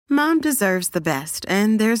Mom deserves the best,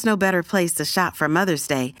 and there's no better place to shop for Mother's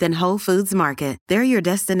Day than Whole Foods Market. They're your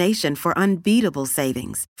destination for unbeatable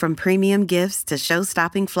savings, from premium gifts to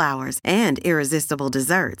show-stopping flowers and irresistible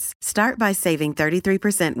desserts. Start by saving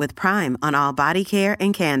 33% with Prime on all body care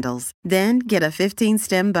and candles. Then get a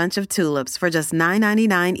 15-stem bunch of tulips for just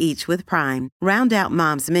 $9.99 each with Prime. Round out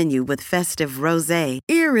Mom's menu with festive rosé,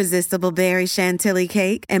 irresistible berry chantilly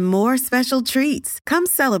cake, and more special treats. Come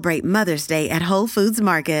celebrate Mother's Day at Whole Foods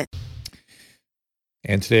Market.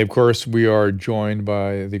 And today, of course, we are joined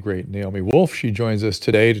by the great Naomi Wolf. She joins us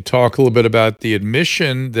today to talk a little bit about the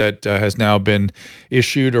admission that has now been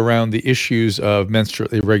issued around the issues of menstrual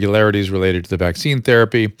irregularities related to the vaccine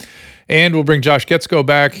therapy. And we'll bring Josh Guetzkow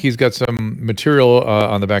back. He's got some material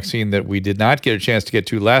on the vaccine that we did not get a chance to get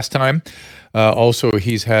to last time. Also,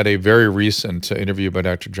 he's had a very recent interview by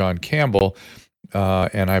Dr. John Campbell.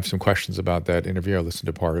 And I have some questions about that interview. I listened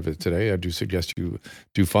to part of it today. I do suggest you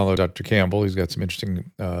do follow Dr. Campbell. He's got some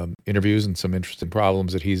interesting interviews and some interesting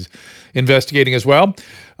problems that he's investigating as well.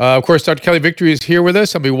 Of course, Dr. Kelly Victory is here with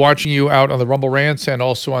us. I'll be watching you out on the Rumble Rants and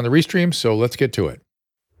also on the Restream, so let's get to it.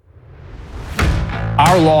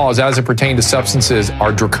 Our laws, as it pertains to substances,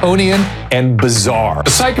 are draconian and bizarre. The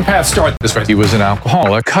psychopaths start this way. He was an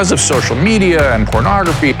alcoholic because of social media and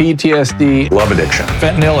pornography, PTSD, love addiction,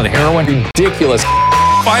 fentanyl and heroin. Ridiculous.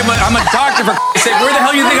 I'm a doctor, for sake. Where the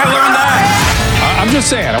hell do you think I learned that? I'm just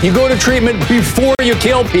saying, you go to treatment before you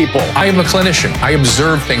kill people. I am a clinician. I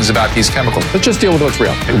observe things about these chemicals. Let's just deal with what's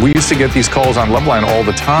real. We used to get these calls on Loveline all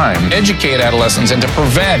the time. Educate adolescents and to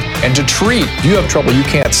prevent and to treat. If you have trouble you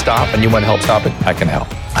can't stop and you want help stop it, I can help.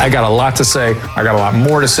 I got a lot to say. I got a lot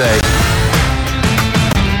more to say.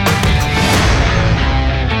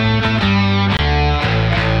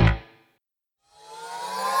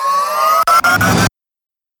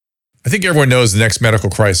 I think everyone knows the next medical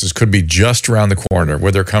crisis could be just around the corner,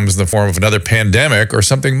 whether it comes in the form of another pandemic or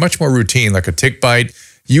something much more routine like a tick bite.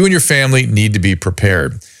 You and your family need to be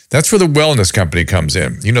prepared. That's where the Wellness Company comes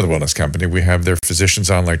in. You know the Wellness Company. We have their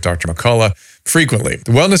physicians on like Dr. McCullough frequently.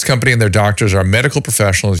 The Wellness Company and their doctors are medical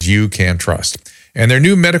professionals you can trust. And their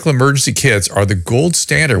new medical emergency kits are the gold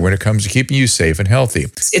standard when it comes to keeping you safe and healthy.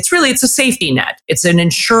 It's a safety net. It's an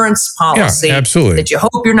insurance policy absolutely. That you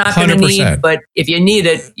hope you're not going to 100%. need, but if you need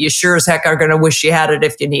it, you sure as heck are going to wish you had it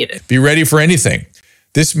if you need it. Be ready for anything.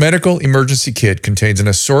 This medical emergency kit contains an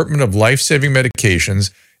assortment of life-saving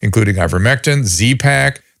medications, including ivermectin,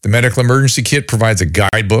 Z-Pak. The medical emergency kit provides a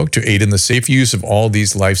guidebook to aid in the safe use of all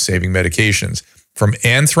these life-saving medications. From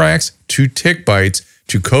anthrax to tick bites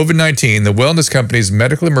to COVID-19, the Wellness Company's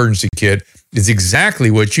medical emergency kit is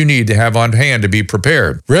exactly what you need to have on hand to be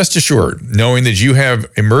prepared. Rest assured, knowing that you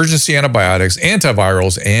have emergency antibiotics,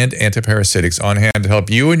 antivirals, and antiparasitics on hand to help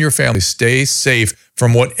you and your family stay safe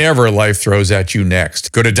from whatever life throws at you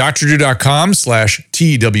next. Go to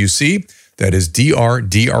drdrew.com/TWC. That is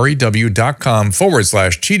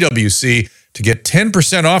DRDREW.com/TWC to get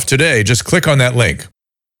 10% off today. Just click on that link.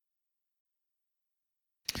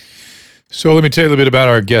 So let me tell you a little bit about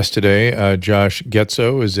our guest today. Josh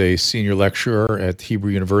Guetzkow is a senior lecturer at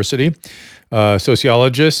Hebrew University,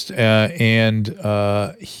 sociologist, and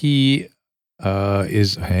he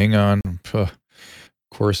is, hang on, of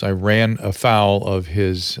course, I ran afoul of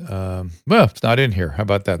his, it's not in here. How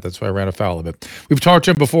about that? That's why I ran afoul of it. We've talked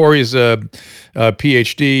to him before. He's a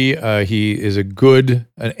PhD. He is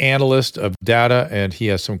an analyst of data, and he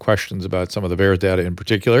has some questions about some of the VAERS data in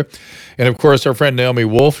particular. And of course, our friend Naomi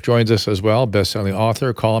Wolf joins us as well, best-selling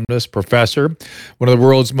author, columnist, professor, one of the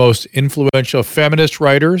world's most influential feminist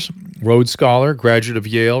writers, Rhodes Scholar, graduate of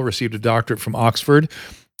Yale, received a doctorate from Oxford,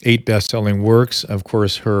 8 best-selling works. Of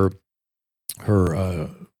course, her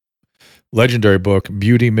legendary book,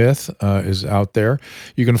 Beauty Myth, is out there.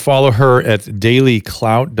 You can follow her at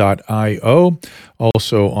dailyclout.io.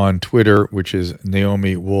 Also on Twitter, which is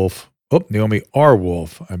Naomi Wolf. Naomi R.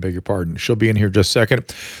 Wolf. I beg your pardon. She'll be in here just a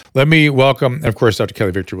second. Let me welcome, of course, Dr.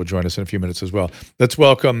 Kelly Victory will join us in a few minutes as well. Let's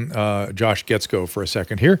welcome Josh Guetzkow for a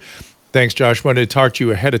second here. Thanks, Josh. Wanted to talk to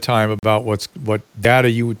you ahead of time about what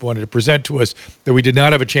data you wanted to present to us that we did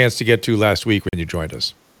not have a chance to get to last week when you joined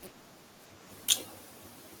us.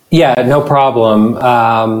 Yeah, no problem.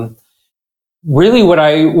 Really, what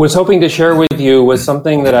I was hoping to share with you was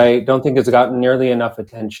something that I don't think has gotten nearly enough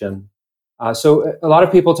attention. So a lot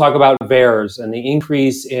of people talk about VAERS and the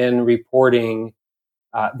increase in reporting,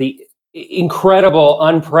 the incredible,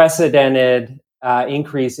 unprecedented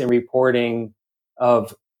increase in reporting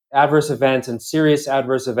of adverse events and serious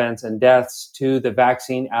adverse events and deaths to the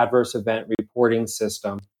vaccine adverse event reporting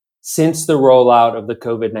system since the rollout of the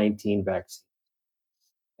COVID-19 vaccine.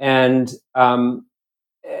 And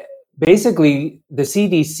basically, the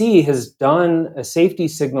CDC has done a safety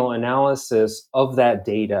signal analysis of that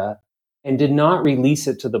data and did not release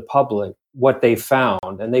it to the public, what they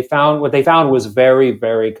found. And what they found was very,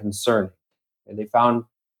 very concerning. And they found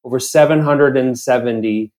over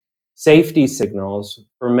 770 safety signals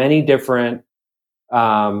for many different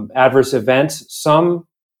adverse events. Some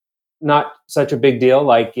not such a big deal,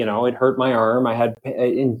 like, it hurt my arm, I had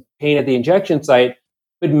pain at the injection site,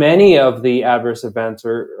 but many of the adverse events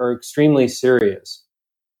are extremely serious.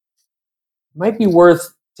 It might be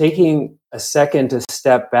worth taking a second to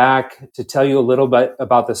step back to tell you a little bit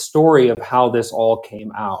about the story of how this all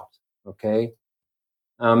came out, okay?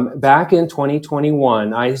 Back in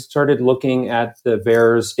 2021, I started looking at the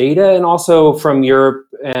VAERS data and also from Europe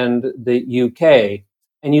and the UK.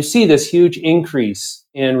 And you see this huge increase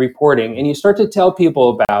in reporting, and you start to tell people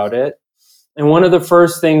about it. And one of the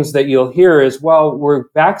first things that you'll hear is, well, we're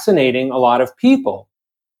vaccinating a lot of people.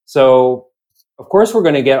 So, of course, we're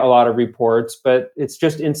going to get a lot of reports, but it's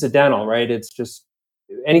just incidental, right? It's just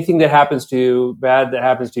anything that happens to you, bad that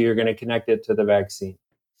happens to you, you're going to connect it to the vaccine.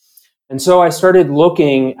 And so I started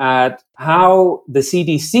looking at how the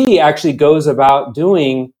CDC actually goes about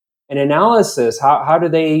doing an analysis. How do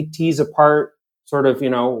they tease apart sort of,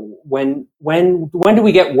 when do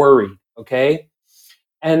we get worried, okay?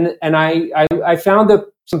 And I found that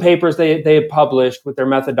some papers they had published with their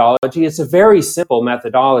methodology. It's a very simple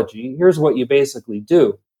methodology. Here's what you basically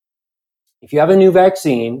do. If you have a new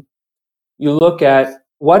vaccine, you look at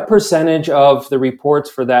what percentage of the reports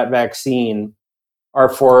for that vaccine are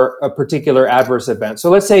for a particular adverse event. So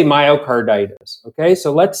let's say myocarditis, okay?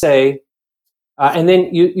 So let's say, and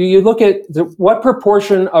then you look at what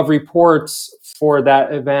proportion of reports for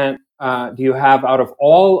that event do you have out of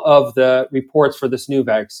all of the reports for this new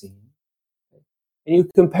vaccine? And you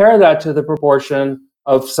compare that to the proportion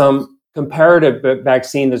of some comparative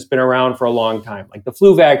vaccine that's been around for a long time, like the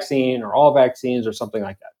flu vaccine or all vaccines or something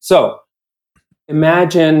like that. So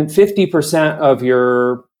imagine 50% of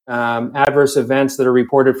your adverse events that are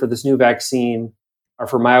reported for this new vaccine are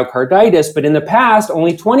for myocarditis, but in the past,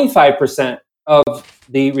 only 25% of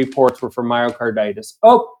the reports were for myocarditis.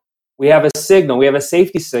 Oh, we have a signal, we have a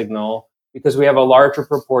safety signal, because we have a larger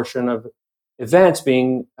proportion of events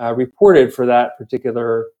being reported for that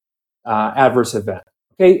particular adverse event.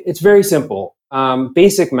 Okay, it's very simple,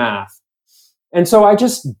 basic math. And so I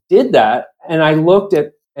just did that, and I looked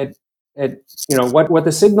at what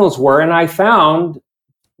the signals were, and I found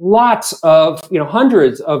lots of,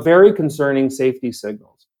 hundreds of very concerning safety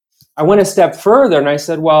signals. I went a step further and I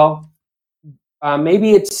said, well,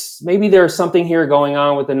 maybe there's something here going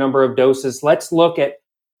on with the number of doses. Let's look at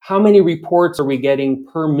how many reports are we getting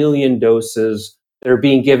per million doses that are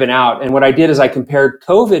being given out. And what I did is I compared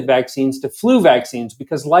COVID vaccines to flu vaccines,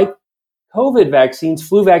 because like COVID vaccines,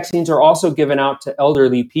 flu vaccines are also given out to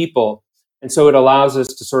elderly people. And so it allows us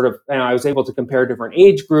to sort of, I was able to compare different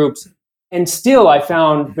age groups. And still, I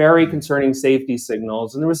found very concerning safety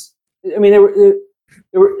signals. And it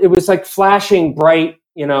was like flashing bright,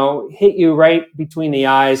 hit you right between the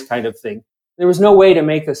eyes kind of thing. There was no way to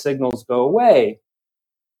make the signals go away.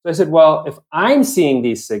 So I said, well, if I'm seeing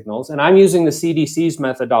these signals and I'm using the CDC's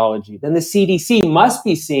methodology, then the CDC must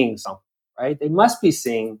be seeing something, right? They must be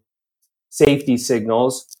seeing safety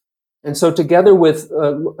signals. And so together with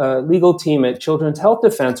a legal team at Children's Health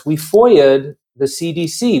Defense, we FOIA'd the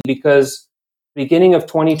CDC, because beginning of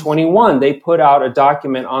 2021, they put out a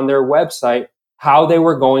document on their website how they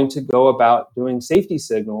were going to go about doing safety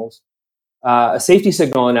signals, a safety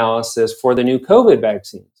signal analysis for the new COVID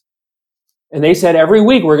vaccines. And they said, every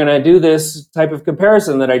week we're going to do this type of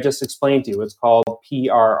comparison that I just explained to you. It's called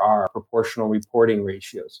PRR, proportional reporting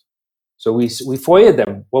ratios. So we FOIA'd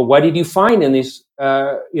them. Well, what did you find in these,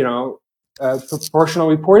 proportional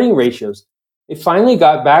reporting ratios? It finally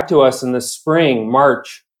got back to us in the spring,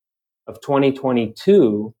 March of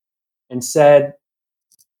 2022, and said,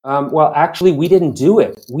 well, actually, we didn't do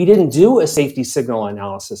it. We didn't do a safety signal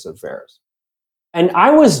analysis of VAERS. And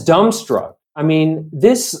I was dumbstruck. I mean,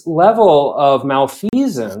 this level of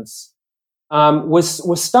malfeasance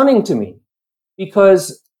was stunning to me,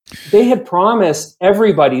 because they had promised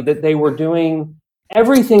everybody that they were doing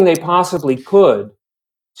everything they possibly could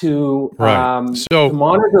to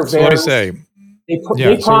monitor VAERS. So let me say,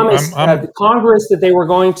 they promised the Congress that they were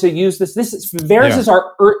going to use this. VAERS is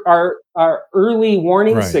our early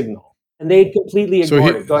warning signal, and they completely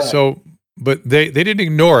ignored it. Go ahead. But they didn't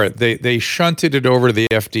ignore it. They shunted it over to the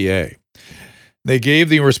FDA. They gave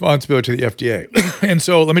the responsibility to the FDA. And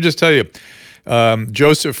so let me just tell you,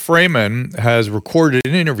 Joseph Freeman has recorded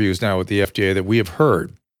in interviews now with the FDA that we have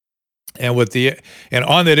heard. And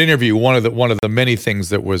on that interview, one of the many things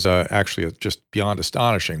that was actually just beyond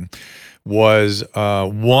astonishing was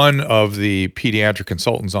one of the pediatric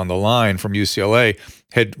consultants on the line from UCLA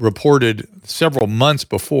had reported several months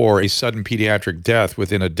before a sudden pediatric death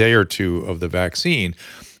within a day or two of the vaccine,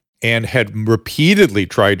 and had repeatedly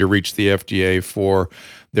tried to reach the FDA for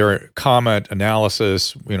their comment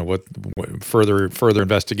analysis, what further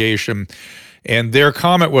investigation. And their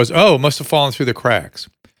comment was, "Oh, it must have fallen through the cracks."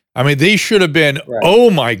 I mean, they should have been, right. "Oh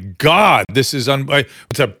my God, this is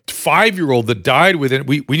it's a 5-year-old that died within.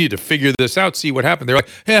 We need to figure this out, see what happened." They're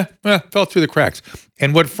like, fell through the cracks.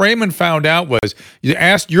 And what Freeman found out was, you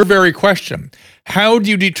asked your very question: how do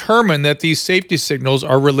you determine that these safety signals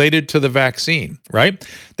are related to the vaccine? Right?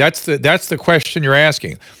 That's the question you're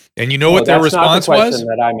asking. And you know what their response was? That's not the question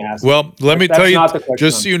that I'm asking. Well, let me tell you,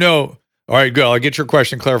 just so you know. All right, good. I'll get your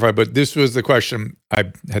question clarified. But this was the question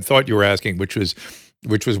I had thought you were asking, which was,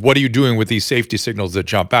 what are you doing with these safety signals that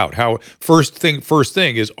jump out? First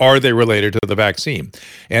thing is, are they related to the vaccine?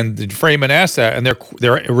 And Freeman asked that, and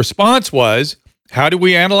their response was, how do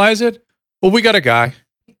we analyze it? Well, we got a guy.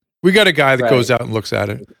 We got a guy that goes out and looks at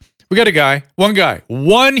it. We got a guy,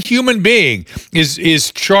 one human being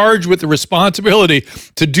is charged with the responsibility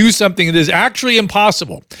to do something that is actually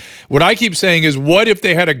impossible. What I keep saying is, what if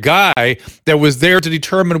they had a guy that was there to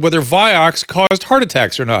determine whether Vioxx caused heart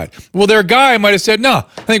attacks or not? Well, their guy might have said, "No,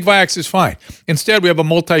 I think Vioxx is fine." Instead, we have a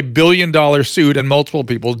multi-billion-dollar suit and multiple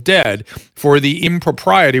people dead for the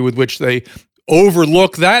impropriety with which they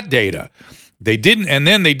overlook that data. They didn't, and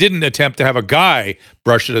then they didn't attempt to have a guy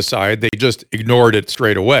brush it aside. They just ignored it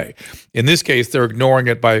straight away. In this case, they're ignoring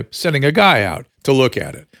it by sending a guy out to look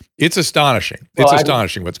at it. It's astonishing. It's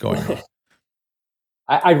astonishing what's going on.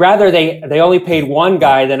 I'd rather they only paid one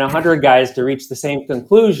guy than 100 guys to reach the same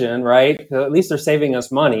conclusion, right? At least they're saving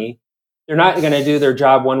us money. They're not going to do their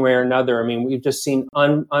job one way or another. I mean, we've just seen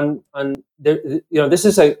this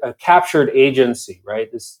is a captured agency, right?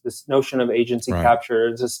 This notion of agency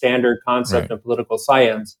capture is a standard concept of political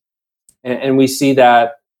science, and we see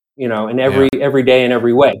that in every day in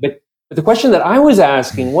every way. But the question that I was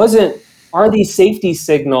asking wasn't, are these safety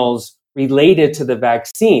signals related to the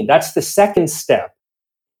vaccine? That's the second step,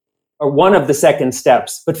 or one of the second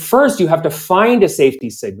steps. But first, you have to find a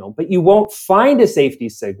safety signal. But you won't find a safety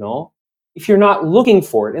signal if you're not looking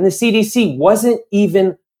for it. And the CDC wasn't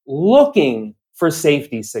even looking for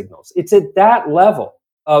safety signals. It's at that level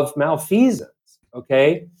of malfeasance,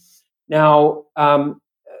 okay? Now,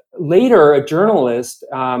 later, a journalist,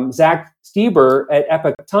 Zach Stieber at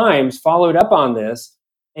Epoch Times, followed up on this,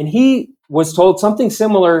 and he was told something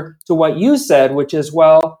similar to what you said, which is,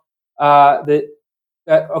 first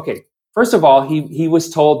of all, he was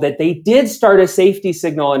told that they did start a safety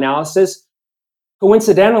signal analysis.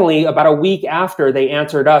 Coincidentally, about a week after, they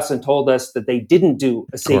answered us and told us that they didn't do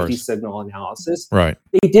a safety signal analysis. Right.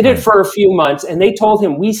 They did it for a few months, and they told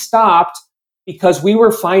him, we stopped because we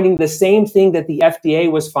were finding the same thing that the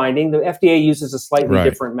FDA was finding. The FDA uses a slightly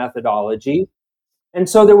different methodology. And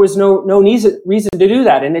so there was no reason to do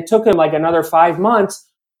that. And it took him like another 5 months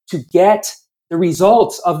to get the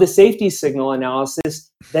results of the safety signal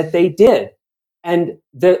analysis that they did. And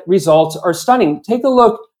the results are stunning. Take a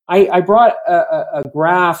look. I brought a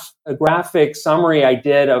graphic summary I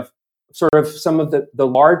did of sort of some of the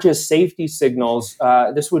largest safety signals.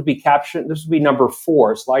 This would be number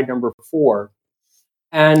 4, slide number 4.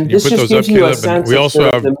 And this just gives you a sense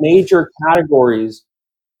of the major categories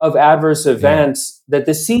of adverse events that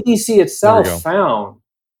the CDC itself found.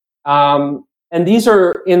 And these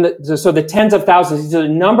are the tens of thousands. These are the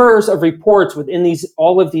numbers of reports within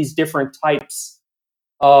all of these different types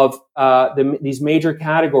of these major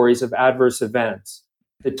categories of adverse events.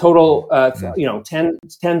 The total,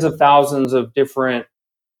 tens of thousands of different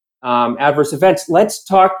adverse events. Let's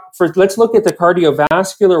look at the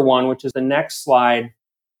cardiovascular one, which is the next slide,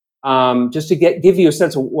 just to give you a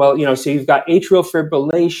sense of, so you've got atrial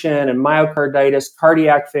fibrillation and myocarditis,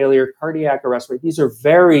 cardiac failure, cardiac arrest rate. These are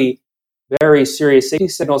very, very serious safety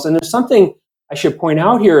signals. And there's something I should point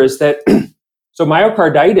out here is that, so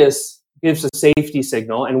myocarditis gives a safety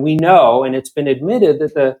signal, and we know, and it's been admitted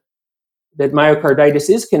that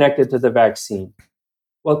myocarditis is connected to the vaccine.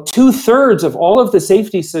 Well, 2/3 of all of the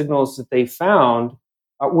safety signals that they found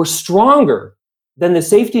were stronger than the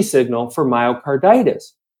safety signal for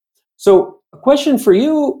myocarditis. So a question for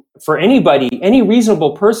you, for anybody, any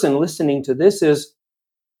reasonable person listening to this is,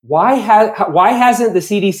 why hasn't the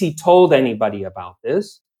CDC told anybody about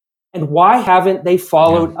this? And why haven't they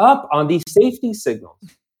followed up on these safety signals?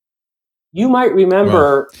 You might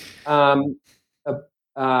remember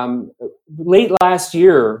late last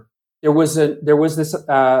year, there was this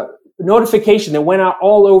notification that went out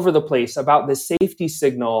all over the place about the safety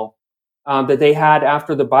signal that they had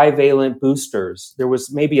after the bivalent boosters. There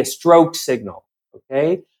was maybe a stroke signal,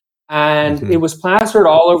 okay? And it was plastered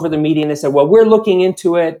all over the media, and they said, well, we're looking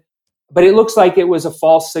into it, but it looks like it was a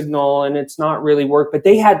false signal and it's not really work. But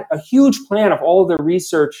they had a huge plan of all the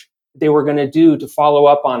research they were going to do to follow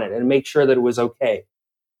up on it and make sure that it was okay.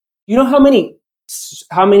 You know how many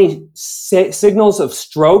signals of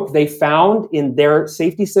stroke they found in their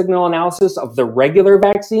safety signal analysis of the regular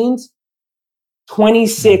vaccines?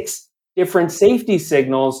 26 different safety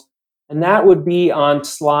signals, and that would be on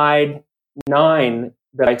slide 9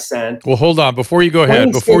 that I sent. Well, hold on. Before you go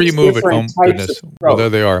ahead, before you move it, oh goodness. Well, there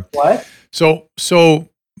they are. What?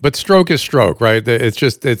 But stroke is stroke, right?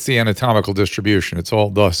 It's the anatomical distribution. It's all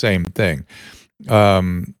the same thing.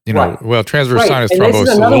 Right. Well, transverse Right. sinus And this thrombosis is is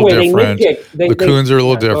a another little way different. they Coons are a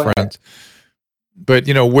little go ahead. different. But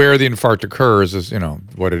where the infarct occurs is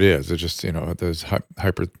what it is. It's just there's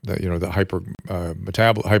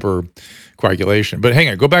hypercoagulation. But hang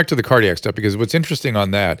on, go back to the cardiac stuff, because what's interesting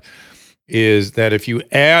on that is that if you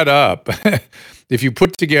add up, if you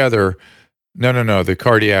put together,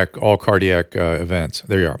 all cardiac events.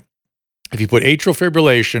 There you are. If you put atrial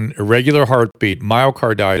fibrillation, irregular heartbeat,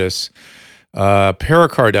 myocarditis,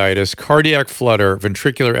 pericarditis, cardiac flutter,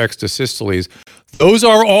 ventricular extrasystoles, those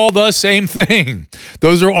are all the same thing.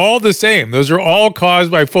 Those are all the same. Those are all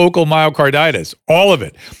caused by focal myocarditis. All of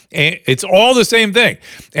it. And it's all the same thing.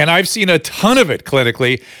 And I've seen a ton of it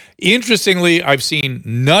clinically. Interestingly, I've seen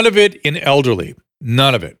none of it in elderly.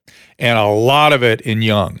 None of it. And a lot of it in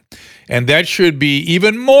young. And that should be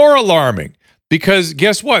even more alarming. Because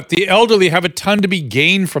guess what? The elderly have a ton to be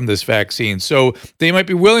gained from this vaccine. So they might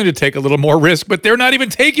be willing to take a little more risk, but they're not even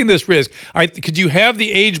taking this risk. Could you have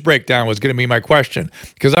the age breakdown was going to be my question.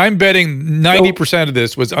 Because I'm betting 90% of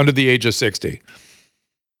this was under the age of 60.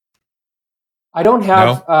 I don't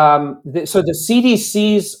have, so the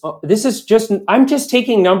CDC's, I'm just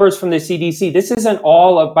taking numbers from the CDC. This isn't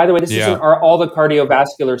all of, by the way, this isn't all the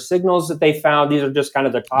cardiovascular signals that they found. These are just kind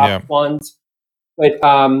of the top ones. But,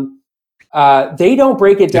 they don't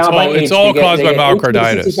break it down by age. It's all caused by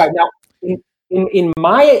myocarditis. Now, in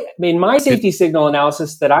my safety signal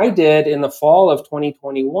analysis that I did in the fall of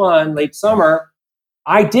 2021, late summer,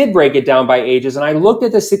 I did break it down by ages, and I looked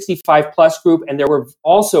at the 65 plus group, and there were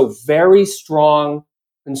also very strong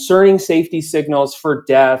concerning safety signals for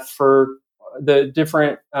death for the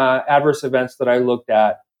different adverse events that I looked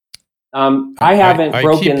at.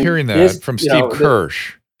 I keep hearing that from Steve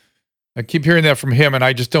Kirsch. I keep hearing that from him, and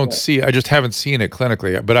I just don't see, I just haven't seen it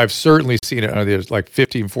clinically, but I've certainly seen it. There's like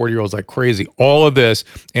 50 and 40-year-olds like crazy, all of this,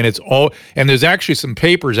 and there's actually some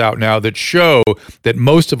papers out now that show that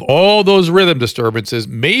most of all those rhythm disturbances,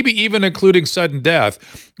 maybe even including sudden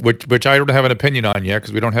death, which I don't have an opinion on yet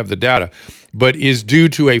because we don't have the data, but is due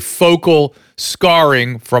to a focal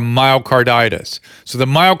scarring from myocarditis. So the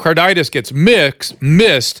myocarditis gets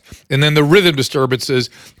missed, and then the rhythm disturbances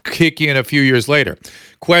kick in a few years later.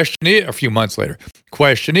 A few months later.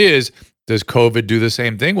 Question is, does COVID do the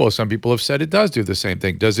same thing? Well, some people have said it does do the same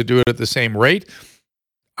thing. Does it do it at the same rate?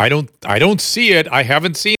 I don't see it. I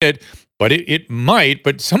haven't seen it, but it might.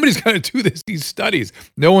 But somebody's got to do these studies.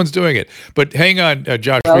 No one's doing it. But hang on,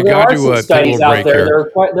 Josh. Well, we got to take a little break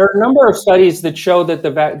here. There are a number of studies that show that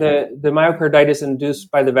the myocarditis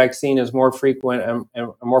induced by the vaccine is more frequent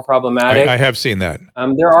and more problematic. I have seen that.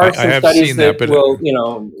 There are some studies that will,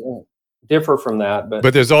 differ from that,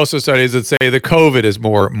 but there's also studies that say the COVID is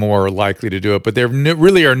more likely to do it, but there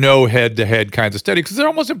really are no head-to-head kinds of studies because they're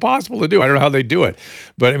almost impossible to do. I don't know how they do it,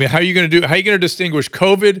 but I mean, how are you going to distinguish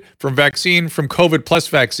COVID from vaccine from COVID plus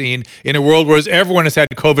vaccine in a world where everyone has had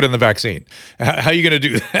COVID and the vaccine? How are you going to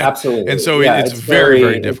do that? Absolutely, and so it's very,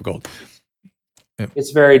 very difficult.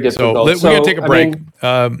 It's very difficult. So we're going to take a break.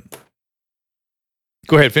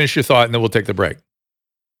 Go ahead, finish your thought, and then we'll take the break.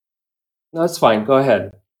 No, that's fine. Go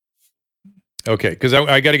ahead. Okay, because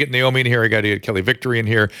I got to get Naomi in here. I got to get Kelly Victory in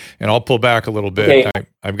here, and I'll pull back a little bit. Okay.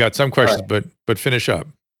 I've got some questions, but finish up.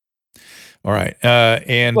 All right,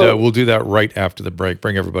 we'll do that right after the break.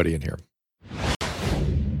 Bring everybody in here.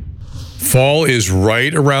 Fall is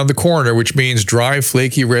right around the corner, which means dry,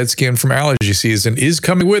 flaky red skin from allergy season is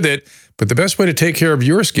coming with it. But the best way to take care of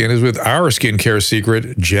your skin is with our skincare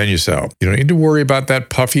secret, Genucell. You don't need to worry about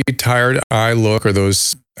that puffy, tired eye look or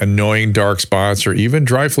those annoying dark spots or even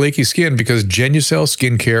dry, flaky skin because Genucell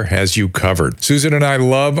Skincare has you covered. Susan and I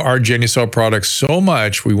love our Genucell products so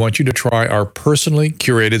much, we want you to try our personally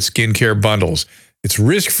curated skincare bundles. It's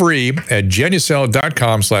risk-free at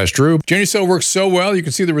Genucel.com/Drew. Genucel works so well, you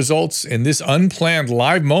can see the results in this unplanned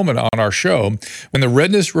live moment on our show when the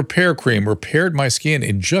Redness Repair Cream repaired my skin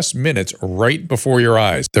in just minutes right before your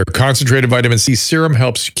eyes. Their concentrated vitamin C serum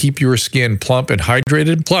helps keep your skin plump and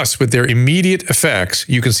hydrated. Plus, with their immediate effects,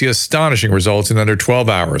 you can see astonishing results in under 12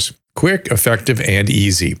 hours. Quick, effective, and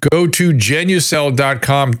easy. Go to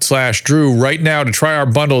Genucel.com/Drew right now to try our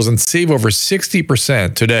bundles and save over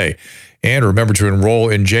 60% today. And remember to enroll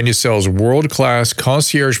in Genucel's world-class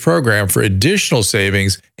concierge program for additional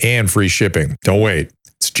savings and free shipping. Don't wait.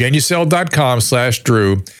 It's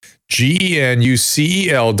Genucel.com/Drew,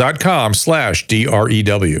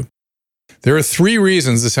 GENUCEL.com/DREW. There are three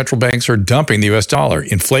reasons the central banks are dumping the U.S. dollar: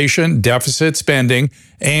 inflation, deficit spending,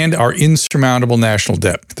 and our insurmountable national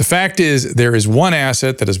debt. The fact is, there is one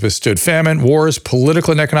asset that has withstood famine, wars,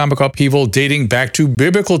 political and economic upheaval dating back to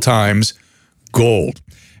biblical times: gold.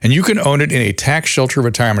 And you can own it in a tax shelter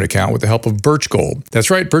retirement account with the help of Birch Gold. That's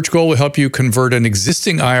right, Birch Gold will help you convert an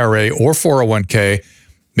existing IRA or 401k,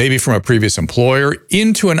 maybe from a previous employer,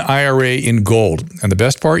 into an IRA in gold. And the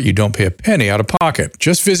best part, you don't pay a penny out of pocket.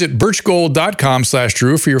 Just visit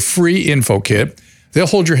birchgold.com/Drew for your free info kit. They'll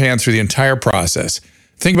hold your hand through the entire process.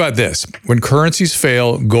 Think about this. When currencies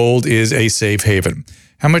fail, gold is a safe haven.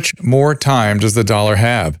 How much more time does the dollar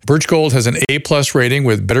have? Birch Gold has an A+ rating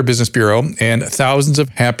with Better Business Bureau and thousands of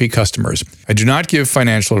happy customers. I do not give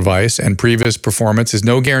financial advice, and previous performance is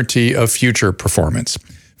no guarantee of future performance.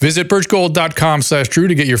 Visit birchgold.com/Drew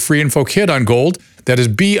to get your free info kit on gold. That is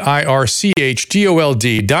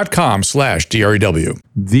BIRCHGOLD.com/DREW.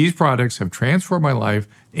 These products have transformed my life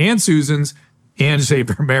and Susan's and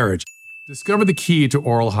saved our marriage. Discover the key to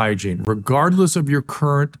oral hygiene, regardless of your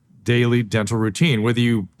current daily dental routine. Whether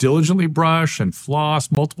you diligently brush and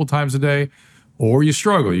floss multiple times a day, or you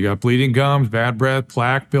struggle, you got bleeding gums, bad breath,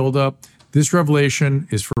 plaque buildup, this revelation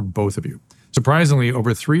is for both of you. Surprisingly,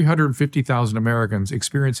 over 350,000 Americans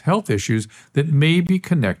experience health issues that may be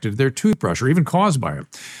connected to their toothbrush or even caused by it,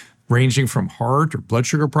 ranging from heart or blood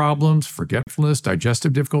sugar problems, forgetfulness,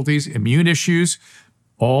 digestive difficulties, immune issues,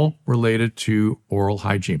 all related to oral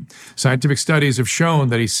hygiene. Scientific studies have shown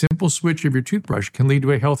that a simple switch of your toothbrush can lead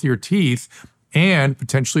to a healthier teeth and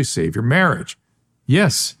potentially save your marriage.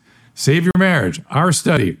 Yes, save your marriage. Our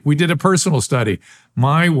study, we did a personal study.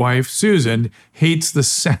 My wife, Susan, hates the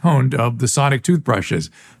sound of the sonic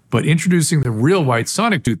toothbrushes, but introducing the Real White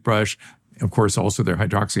Sonic toothbrush, of course, also their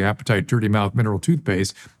hydroxyapatite Dirty Mouth Mineral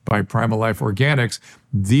Toothpaste by Primal Life Organics,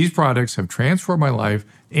 these products have transformed my life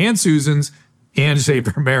and Susan's and saved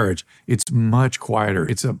our marriage. It's much quieter.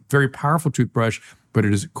 It's a very powerful toothbrush, but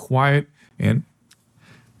it is quiet and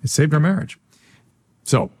it saved our marriage.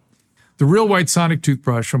 So, the Real White Sonic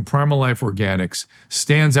toothbrush from Primal Life Organics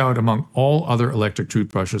stands out among all other electric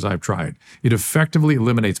toothbrushes I've tried. It effectively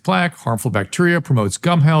eliminates plaque, harmful bacteria, promotes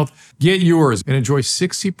gum health. Get yours and enjoy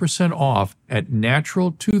 60% off at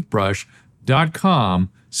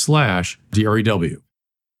naturaltoothbrush.com/DREW.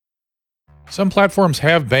 Some platforms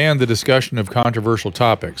have banned the discussion of controversial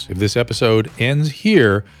topics. If this episode ends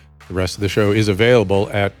here, the rest of the show is available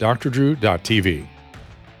at drdrew.tv.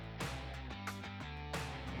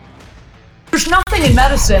 There's nothing in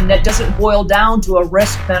medicine that doesn't boil down to a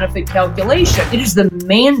risk-benefit calculation. It is the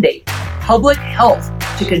mandate of public health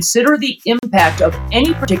to consider the impact of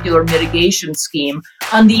any particular mitigation scheme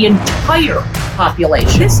on the entire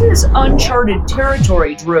population. This is uncharted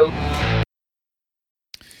territory, Drew.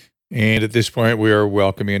 And at this point, we are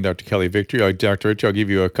welcoming Dr. Kelly Victory. Dr. Rich, I'll give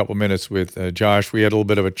you a couple minutes with Josh. We had a little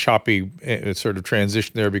bit of a choppy sort of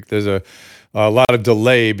transition there because there's a lot of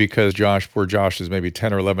delay because poor Josh is maybe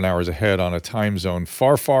 10 or 11 hours ahead on a time zone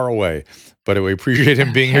far, far away. But we appreciate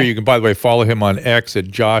him being here. You can, by the way, follow him on X at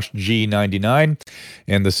JoshG99.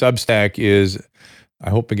 And the Substack is,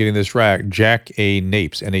 I hope I'm getting this right, Jack A.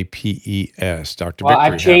 Napes, Napes. Dr. Well,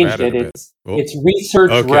 Victory, I've changed it. It's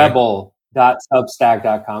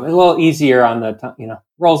researchrebel.substack.com. It's a little easier on the tongue,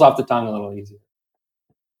 rolls off the tongue a little easier.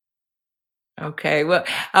 Okay, well,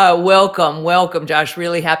 welcome, Josh.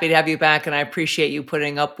 Really happy to have you back, and I appreciate you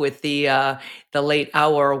putting up with the late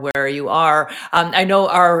hour where you are. I know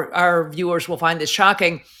our viewers will find this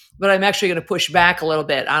shocking, but I'm actually going to push back a little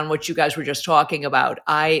bit on what you guys were just talking about.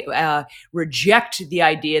 I reject the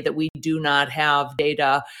idea that we do not have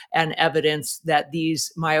data and evidence that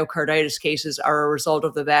these myocarditis cases are a result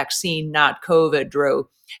of the vaccine, not COVID, Drew.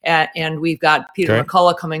 And we've got Peter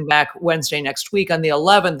McCullough coming back Wednesday next week on the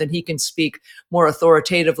 11th, and he can speak more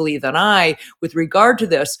authoritatively than I with regard to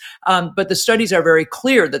this. But the studies are very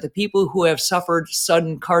clear that the people who have suffered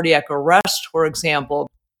sudden cardiac arrest, for example,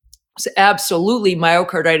 absolutely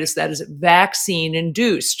myocarditis that is vaccine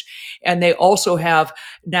induced. And they also have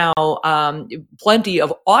now plenty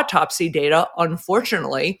of autopsy data,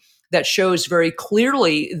 unfortunately, that shows very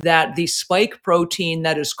clearly that the spike protein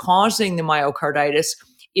that is causing the myocarditis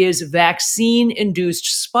is vaccine induced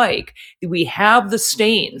spike. We have the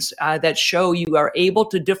stains that show you are able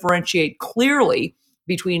to differentiate clearly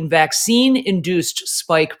between vaccine induced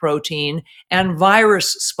spike protein and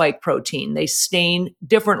virus spike protein. They stain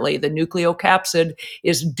differently. The nucleocapsid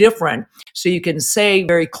is different. So you can say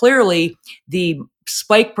very clearly the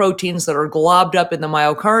spike proteins that are globbed up in the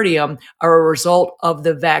myocardium are a result of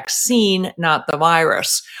the vaccine, not the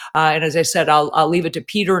virus. And as I said, I'll leave it to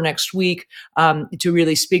Peter next week to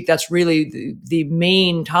really speak. That's really the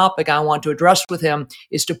main topic I want to address with him,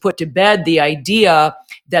 is to put to bed the idea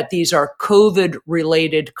that these are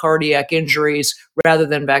COVID-related cardiac injuries rather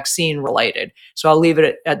than vaccine-related. So I'll leave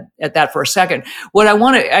it at that for a second. What I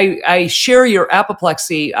want to, I share your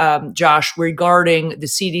apoplexy, Josh, regarding the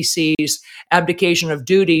CDC's abdication of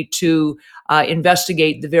duty to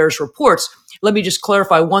investigate the VAERS reports. Let me just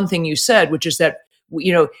clarify one thing you said, which is that,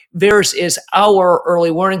 VAERS is our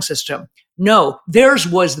early warning system. No,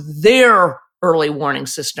 VAERS was their early warning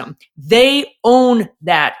system. They own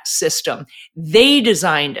that system. They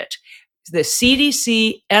designed it. The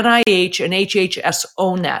CDC, NIH, and HHS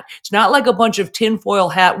own that. It's not like a bunch of tinfoil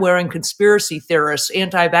hat wearing conspiracy theorists,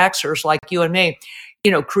 anti-vaxxers like you and me,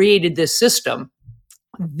 created this system.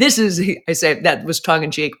 This is, I say that was tongue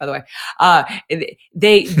in cheek, by the way.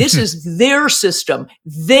 This is their system.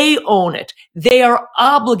 They own it. They are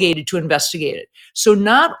obligated to investigate it. So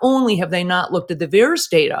not only have they not looked at the VAERS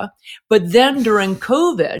data, but then during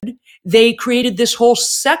COVID, they created this whole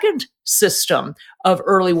second system of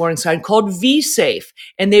early warning sign called vSafe.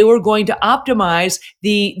 And they were going to optimize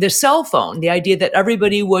the cell phone, the idea that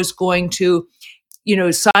everybody was going to,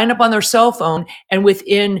 sign up on their cell phone, and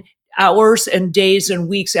within hours and days and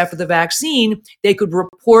weeks after the vaccine, they could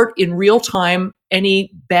report in real time any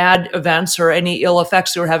bad events or any ill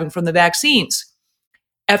effects they were having from the vaccines.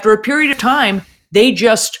 After a period of time, they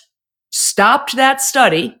just stopped that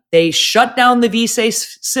study. They shut down the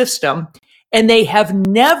vSafe system, and they have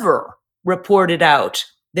never reported out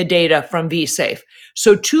the data from vSafe.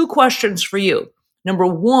 So 2 questions for you. Number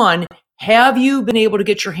 1, have you been able to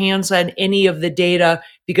get your hands on any of the data?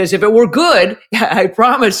 Because if it were good, I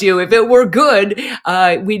promise you, if it were good,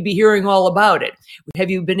 we'd be hearing all about it.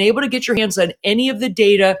 Have you been able to get your hands on any of the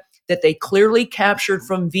data that they clearly captured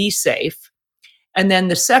from vSafe? And then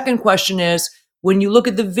the second question is, when you look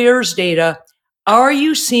at the VAERS data, are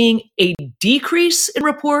you seeing a decrease in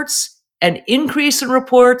reports, an increase in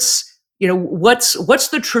reports? What's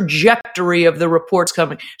the trajectory of the reports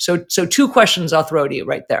coming? So 2 questions I'll throw to you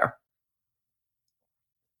right there.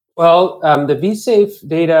 Well, the vSafe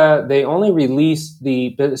data, they only released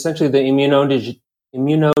essentially the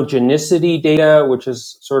immunogenicity data, which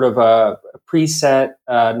is sort of a preset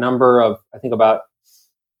number of, I think, about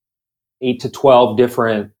 8 to 12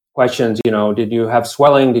 different questions. Did you have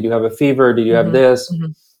swelling? Did you have a fever? Did you have this?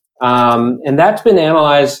 Mm-hmm. And that's been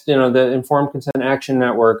analyzed. The Informed Consent Action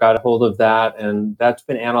Network got a hold of that, and that's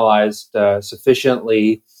been analyzed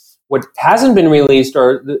sufficiently. What hasn't been released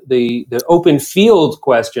are the open field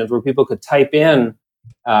questions where people could type in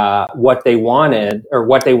what they wanted or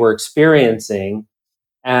what they were experiencing,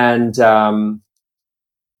 and that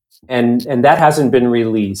hasn't been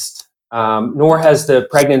released. Nor has the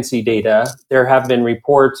pregnancy data. There have been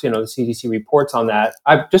reports, the CDC reports on that.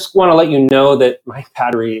 I just want to let you know that my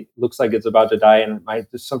battery looks like it's about to die, and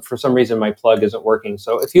for some reason my plug isn't working.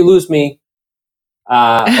 So if you lose me,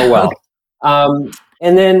 oh well.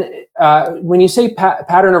 And then when you say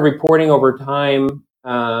pattern of reporting over time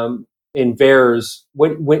in VAERS,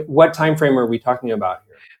 what time frame are we talking about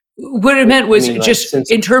here? What it meant was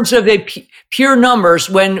in terms of the pure numbers,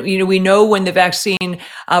 when we know when the vaccine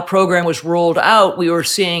program was rolled out, we were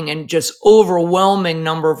seeing an just overwhelming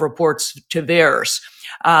number of reports to VAERS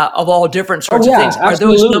of all different sorts of things.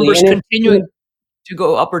 Absolutely. Are those numbers continuing to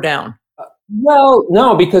go up or down? Well,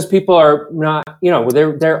 no, because people are not,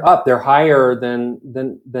 they're up, they're higher than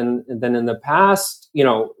in the past,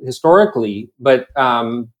 historically. But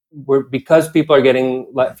because people are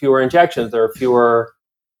getting fewer injections, there are fewer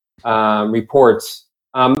reports.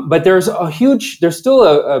 But there's still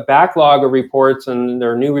a backlog of reports, and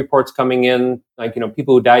there are new reports coming in. Like,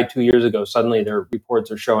 people who died 2 years ago, suddenly their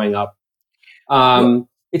reports are showing up.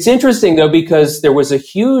 It's interesting though, because there was a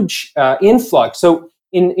huge influx. So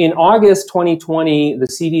in August 2020, the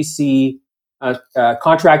CDC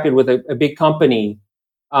contracted with a big company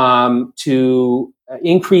to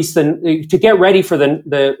increase to get ready for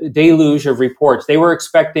the deluge of reports. They were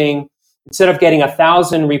expecting, instead of getting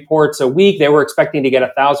 1,000 reports a week, they were expecting to get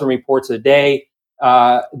 1,000 reports a day.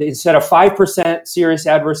 Instead of 5% serious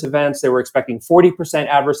adverse events, they were expecting 40%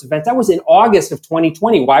 adverse events. That was in August of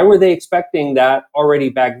 2020. Why were they expecting that already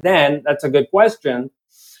back then? That's a good question.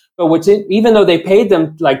 But even though they paid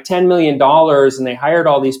them like $10 million and they hired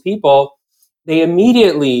all these people, they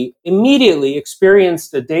immediately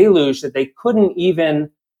experienced a deluge that they couldn't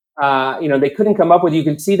even, they couldn't come up with. You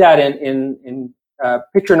can see that in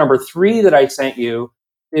picture number 3 that I sent you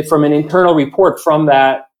from an internal report from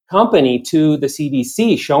that company to the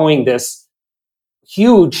CDC, showing this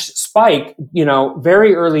huge spike,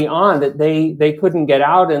 very early on, that they couldn't get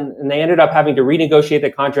out, and they ended up having to renegotiate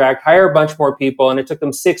the contract, hire a bunch more people, and it took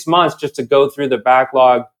them 6 months just to go through the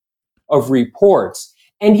backlog of reports.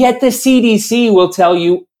 And yet the CDC will tell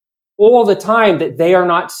you all the time that they are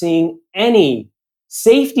not seeing any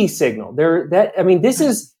safety signal.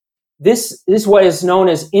 This is what is known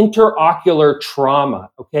as interocular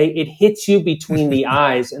trauma. Okay, it hits you between the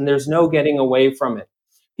eyes, and there's no getting away from it.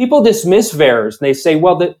 People dismiss VAERS, and they say,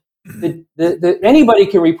 well, anybody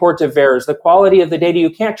can report to VAERS. The quality of the data,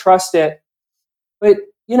 you can't trust it. But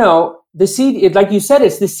like you said,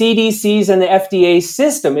 it's the CDC's and the FDA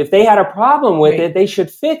system. If they had a problem with it, they should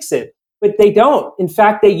fix it. But they don't. In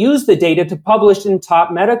fact, they use the data to publish in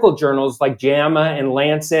top medical journals like JAMA and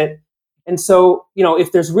Lancet. And so,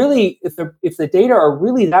 if the data are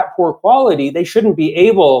really that poor quality, they shouldn't be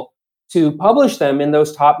able to publish them in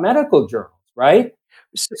those top medical journals, right?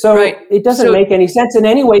 So it doesn't make any sense. And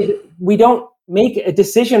anyway, we don't make a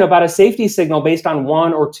decision about a safety signal based on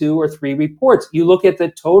 1 or 2 or 3 reports. You look at the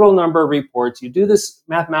total number of reports, you do this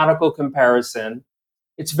mathematical comparison.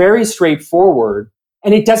 It's very straightforward.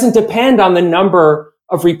 And it doesn't depend on the number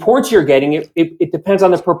of reports you're getting. It depends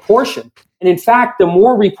on the proportion. And in fact, the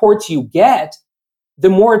more reports you get, the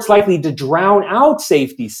more it's likely to drown out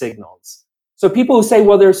safety signals. So people who say,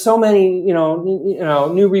 well, there's so many,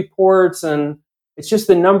 new reports and it's just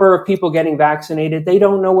the number of people getting vaccinated, they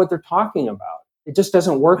don't know what they're talking about. It just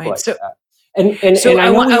doesn't work that. And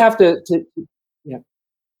I know we have to.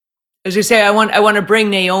 As you say, I want to bring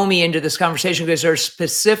Naomi into this conversation because there are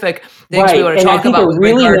specific things we want to talk about.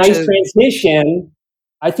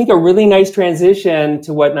 I think a really nice transition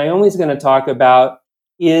to what Naomi's going to talk about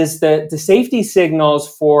is the safety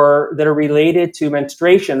signals that are related to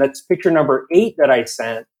menstruation. That's picture number 8 that I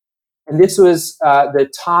sent. And this was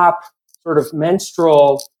the top sort of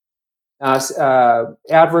menstrual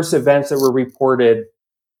adverse events that were reported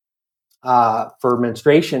for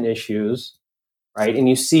menstruation issues, right? And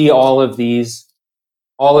you see all of these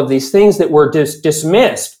things that were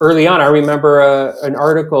dismissed early on. I remember an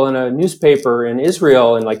article in a newspaper in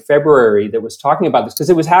Israel in like February that was talking about this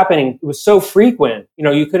because it was happening. It was so frequent,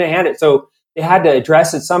 you couldn't handle it. So they had to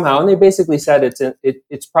address it somehow. And they basically said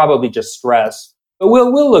it's probably just stress. But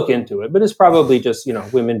we'll look into it. But it's probably just,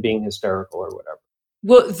 women being hysterical or whatever.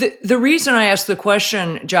 Well, the reason I asked the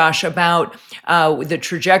question, Josh, about the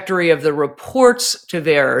trajectory of the reports to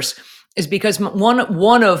VAERS is because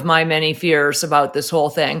one of my many fears about this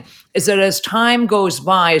whole thing is that as time goes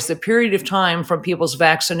by, as the period of time from people's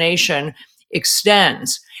vaccination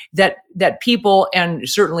extends, that people, and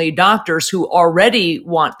certainly doctors who already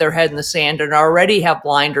want their head in the sand and already have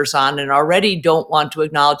blinders on and already don't want to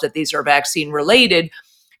acknowledge that these are vaccine related,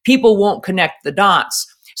 people won't connect the dots.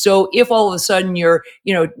 So if all of a sudden you're,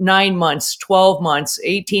 9 months, 12 months,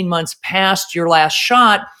 18 months past your last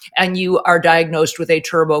shot and you are diagnosed with a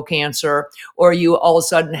turbo cancer, or you all of a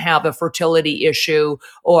sudden have a fertility issue,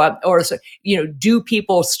 or do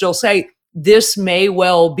people still say this may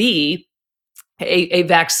well be a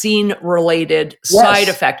vaccine-related side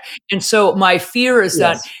effect? And so my fear is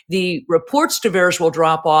that the reports to VAERS will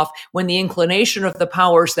drop off when the inclination of the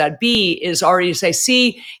powers that be is already to say,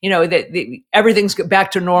 see, everything's back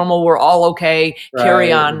to normal, we're all okay,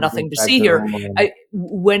 carry on, nothing to see here.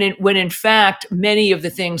 When in fact, many of the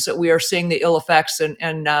things that we are seeing, the ill effects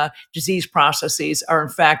and disease processes are in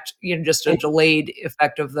fact, just a delayed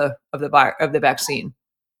effect of the vaccine.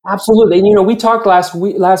 Absolutely. And, we talked last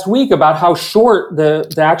week about how short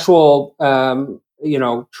the actual,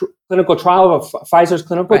 clinical trial of Pfizer's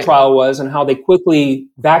clinical trial was, and how they quickly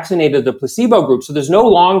vaccinated the placebo group. So there's no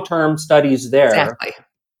long-term studies there. Exactly.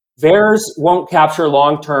 VAERS won't capture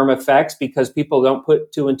long-term effects because people don't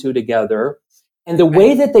put 2 and 2 together. And the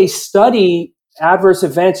way that they study adverse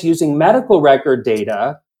events using medical record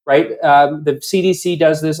data, right? The CDC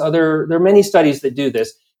does this. There are many studies that do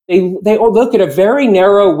this. They look at a very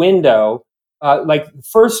narrow window, like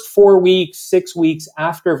first 4 weeks, 6 weeks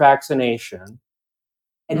after vaccination.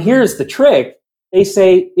 And here's the trick. they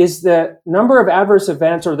say, is the number of adverse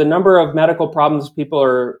events or the number of medical problems people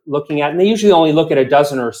are looking at, and they usually only look at a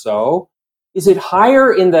dozen or so, is it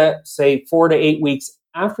higher in the, say, 4 to 8 weeks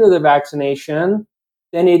after the vaccination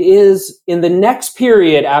than it is in the next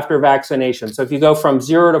period after vaccination? So if you go from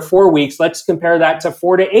 0 to 4 weeks, let's compare that to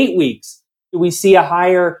 4 to 8 weeks. Do we see a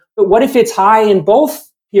higher, but what if it's high in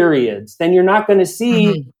both periods? Then you're not going to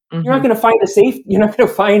see, you're not going to find you're not going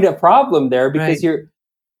to find a problem there, because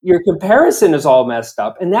your comparison is all messed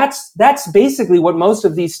up. And that's basically what most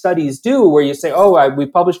of these studies do, where you say, oh, we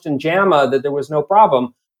published in JAMA that there was no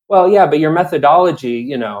problem. Well, yeah, but your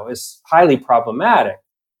methodology, is highly problematic.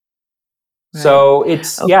 Right. So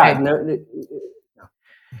it's,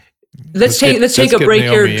 Let's take a break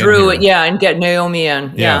here, Drew. Yeah, and get Naomi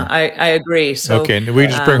in. Yeah, I agree. So okay, we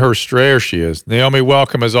just bring her straight. There she is. Naomi,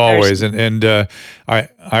 welcome as always. And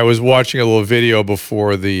I was watching a little video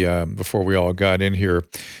before we all got in here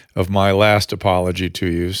of my last apology to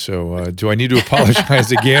you. So do I need to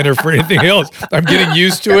apologize again or for anything else? I'm getting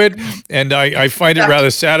used to it, and I find it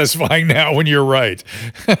rather satisfying now when you're right.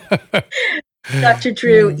 Dr.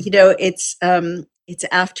 Drew, it's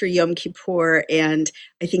after Yom Kippur, and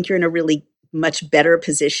I think you're in a really much better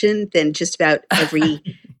position than just about every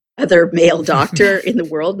other male doctor in the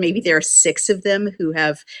world. Maybe there are 6 of them who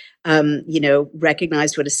have,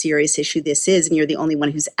 recognized what a serious issue this is, and you're the only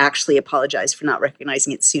one who's actually apologized for not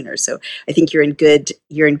recognizing it sooner. So I think you're in good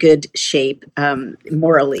shape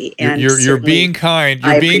morally. And you're being kind.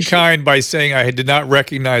 You're being kind by saying I did not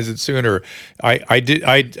recognize it sooner. I did.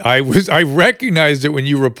 I recognized it when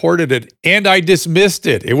you reported it, and I dismissed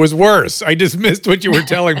it. It was worse. I dismissed what you were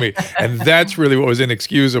telling me, and that's really what was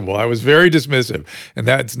inexcusable. I was very dismissive, and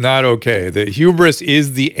that's not okay. The hubris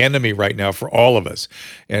is the enemy right now for all of us,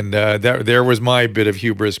 and there was my bit of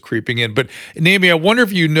hubris creeping in. But Naomi, I wonder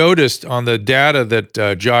if you noticed on the data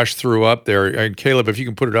that Josh threw up there, and Caleb, if you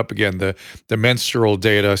can put it up again, the menstrual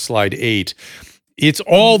data, slide 8. It's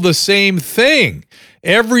all the same thing.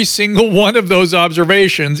 Every single one of those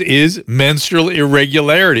observations is menstrual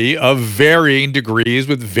irregularity of varying degrees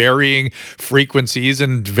with varying frequencies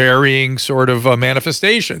and varying sort of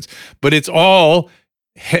manifestations. But it's called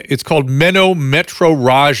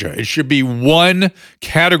menometrorrhagia. It should be one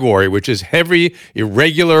category, which is heavy,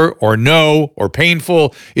 irregular, or no, or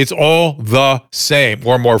painful. It's all the same,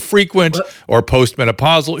 or more frequent, or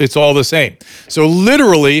postmenopausal. It's all the same. So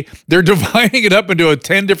literally, they're dividing it up into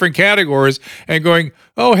 10 different categories and going,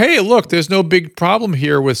 oh, hey, look, there's no big problem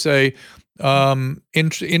here with, say,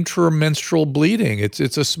 intramenstrual bleeding.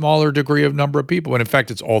 It's a smaller degree of number of people. And in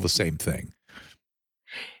fact, it's all the same thing.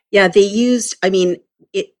 Yeah, they used,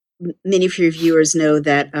 many of your viewers know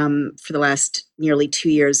that for the last nearly 2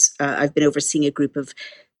 years, I've been overseeing a group of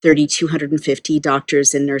 3,250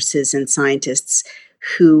 doctors and nurses and scientists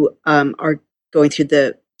who are going through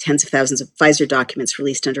the tens of thousands of Pfizer documents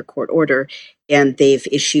released under court order, and they've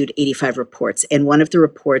issued 85 reports. And one of the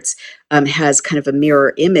reports has kind of a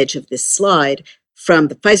mirror image of this slide from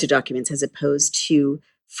the Pfizer documents as opposed to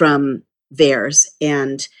from VAERS.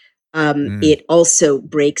 And it also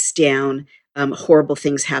breaks down horrible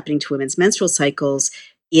things happening to women's menstrual cycles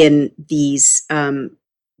in these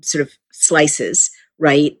sort of slices,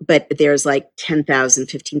 right? But there's like 10,000,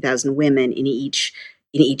 15,000 women in each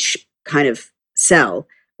kind of cell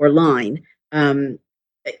or line,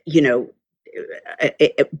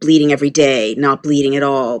 bleeding every day, not bleeding at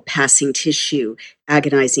all, passing tissue,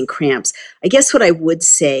 agonizing cramps. I guess what I would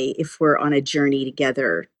say, if we're on a journey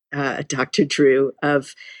together, Dr. Drew,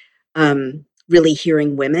 of really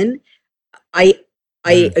hearing women, I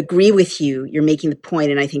agree with you. You're making the point,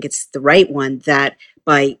 and I think it's the right one, that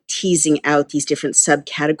by teasing out these different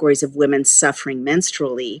subcategories of women suffering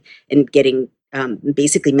menstrually and getting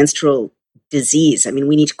basically menstrual disease,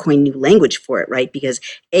 we need to coin new language for it, right? Because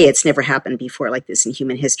A, it's never happened before like this in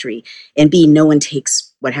human history, and B, no one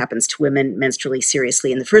takes what happens to women menstrually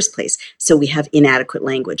seriously in the first place. So we have inadequate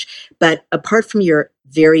language. But apart from your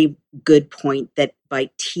very good point that by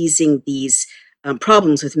teasing these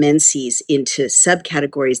problems with menses into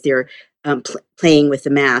subcategories, they're playing with the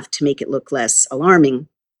math to make it look less alarming.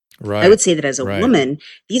 Right. I would say that as a woman,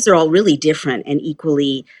 these are all really different and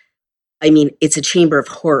equally, it's a chamber of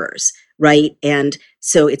horrors, right? And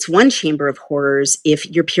so it's one chamber of horrors if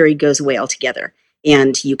your period goes away altogether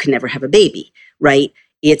and you can never have a baby, right?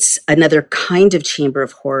 It's another kind of chamber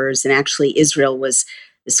of horrors. And actually, Israel was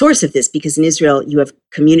the source of this, because in Israel, you have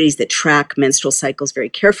communities that track menstrual cycles very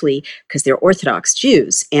carefully because they're Orthodox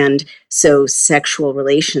Jews. And so sexual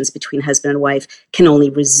relations between husband and wife can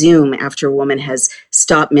only resume after a woman has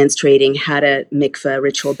stopped menstruating, had a mikveh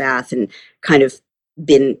ritual bath, and kind of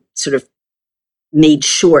been sort of made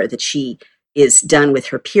sure that she is done with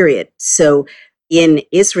her period. So in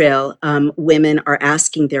Israel, women are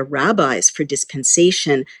asking their rabbis for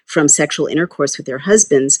dispensation from sexual intercourse with their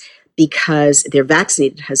husbands because they're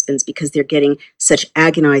vaccinated husbands, because they're getting such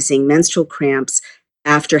agonizing menstrual cramps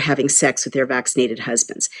after having sex with their vaccinated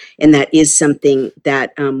husbands. And that is something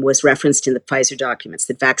that was referenced in the Pfizer documents,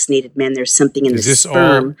 that vaccinated men, there's something in Is the this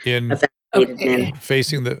sperm all in of vaccinated men.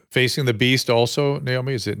 Facing the Beast also,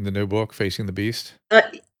 Naomi? Is it in the new book, Facing the Beast?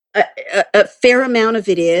 A fair amount of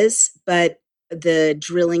it is, but the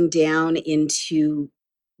drilling down into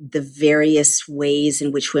the various ways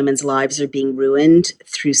in which women's lives are being ruined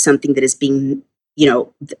through something that is being,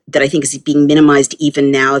 that I think is being minimized even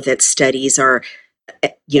now that studies are,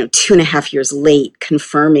 2.5 years late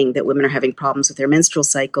confirming that women are having problems with their menstrual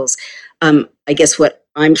cycles. I guess what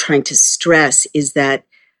I'm trying to stress is that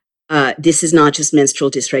this is not just menstrual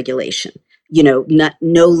dysregulation.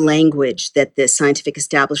 No language that the scientific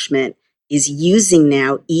establishment is using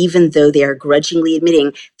now, even though they are grudgingly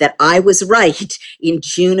admitting that I was right in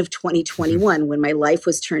June of 2021 when my life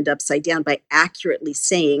was turned upside down by accurately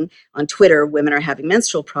saying on Twitter, women are having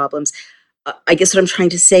menstrual problems. I guess what I'm trying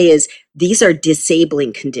to say is these are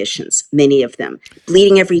disabling conditions, many of them.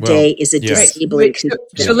 Bleeding every day is a disabling condition.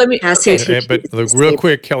 So let me, but look, real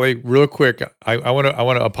quick, Kelly, real quick, I want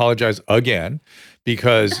to apologize again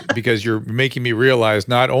because you're making me realize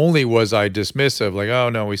not only was I dismissive, like, oh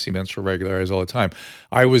no, we see menstrual regularities all the time.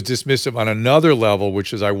 I was dismissive on another level,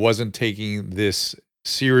 which is I wasn't taking this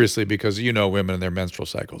seriously because women and their menstrual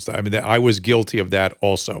cycles. I mean, I was guilty of that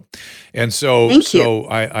also, and so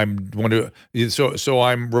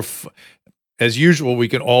as usual, we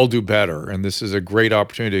can all do better, and this is a great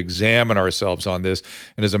opportunity to examine ourselves on this.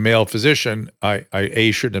 And as a male physician, I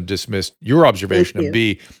shouldn't have dismissed your observation, and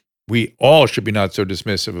B, we all should be not so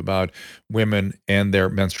dismissive about women and their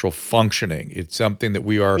menstrual functioning. It's something that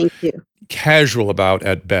we are casual about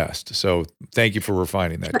at best. So thank you for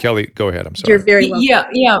refining that. Kelly, go ahead. I'm sorry. You're very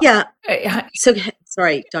welcome. Yeah. So,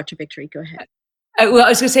 sorry, Dr. Victory, go ahead. Well, I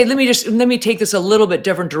was going to say, let me take this a little bit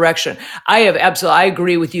different direction. I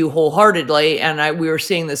agree with you wholeheartedly, and we were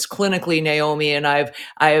seeing this clinically, Naomi, and I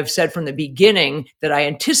have said from the beginning that I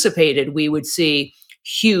anticipated we would see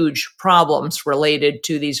huge problems related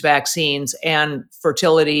to these vaccines and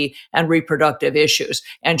fertility and reproductive issues.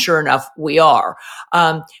 And sure enough, we are.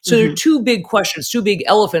 So there are two big questions, two big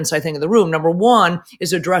elephants, I think, in the room. Number one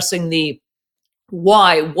is addressing the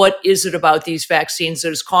why. What is it about these vaccines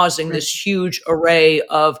that is causing this huge array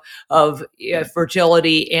of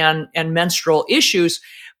fertility and menstrual issues?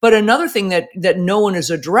 But another thing that no one is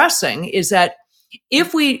addressing is that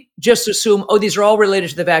if we just assume, oh, these are all related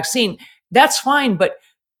to the vaccine, that's fine. But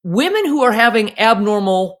women who are having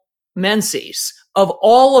abnormal menses of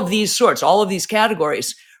all of these sorts, all of these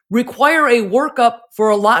categories, require a workup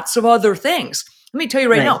for lots of other things. Let me tell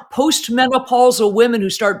you right now, postmenopausal women who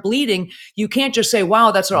start bleeding, you can't just say,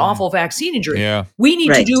 wow, that's an awful vaccine injury. Yeah. We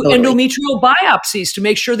need to do endometrial biopsies to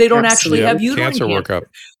make sure they don't actually have uterine cancer. Workup.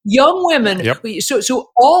 Young women.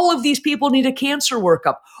 So all of these people need a cancer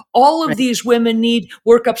workup. All of these women need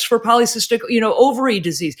workups for polycystic, ovary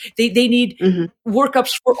disease. They need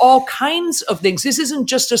workups for all kinds of things. This isn't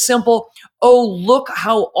just a simple, oh, look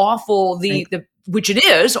how awful which it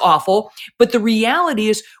is awful. But the reality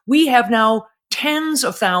is we have now tens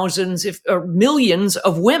of thousands, or millions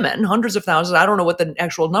of women, hundreds of thousands, I don't know what the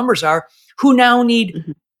actual numbers are, who now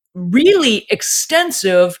need really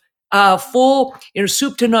extensive, full,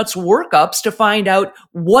 soup to nuts workups to find out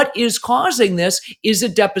what is causing this. Is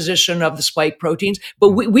it deposition of the spike proteins?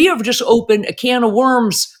 But we have just opened a can of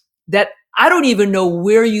worms that I don't even know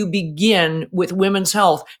where you begin with women's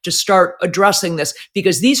health to start addressing this,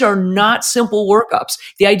 because these are not simple workups.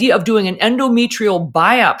 The idea of doing an endometrial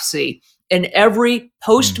biopsy in every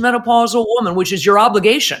postmenopausal woman, which is your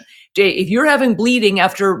obligation. If you're having bleeding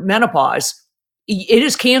after menopause, it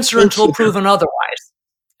is cancer until proven otherwise.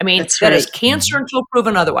 I mean, that is cancer until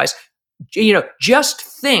proven otherwise. Just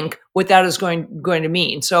think what that is going to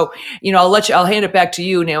mean. So, I'll hand it back to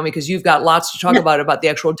you, Naomi, because you've got lots to talk about the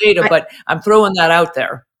actual data, but I'm throwing that out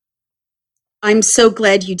there. I'm so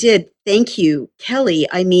glad you did. Thank you, Kelly.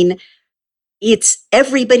 I mean, it's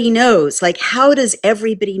everybody knows. Like, how does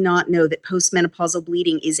everybody not know that postmenopausal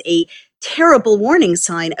bleeding is a terrible warning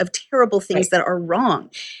sign of terrible things that are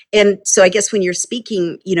wrong? And so I guess when you're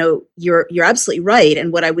speaking, you're absolutely right.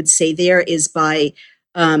 And what I would say there is by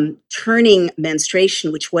turning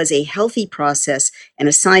menstruation, which was a healthy process and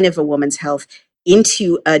a sign of a woman's health,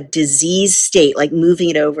 into a disease state, like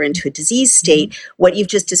moving it over into a disease state, what you've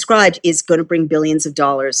just described is going to bring billions of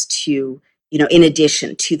dollars to, in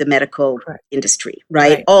addition to the medical industry,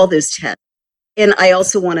 right? All those tests. And I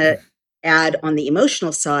also want to add on the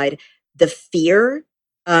emotional side, the fear,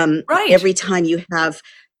 Right. every time you have,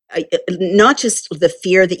 not just the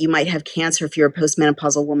fear that you might have cancer if you're a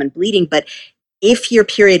postmenopausal woman bleeding, but if your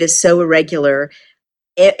period is so irregular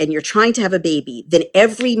and you're trying to have a baby, then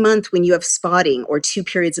every month when you have spotting or 2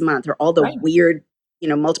 periods a month or all the Right. weird,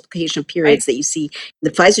 multiplication of Right. periods that you see in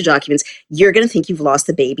the Pfizer documents, you're going to think you've lost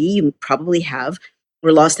the baby. You probably have,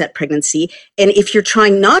 or lost that pregnancy. And if you're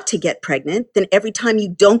trying not to get pregnant, then every time you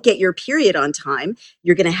don't get your period on time,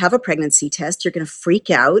 you're going to have a pregnancy test. You're going to freak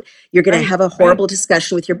out. You're going to Right. have a Right. horrible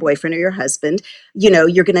discussion with your boyfriend or your husband.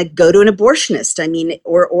 You're going to go to an abortionist. I mean,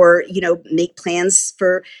 or make plans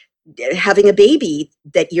for having a baby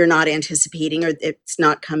that you're not anticipating, or it's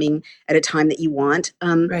not coming at a time that you want.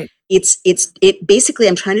 Right. It basically,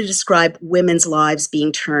 I'm trying to describe women's lives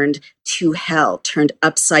being turned to hell, turned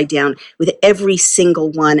upside down with every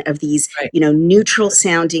single one of these, Right. neutral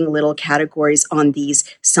sounding little categories on these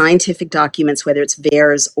scientific documents, whether it's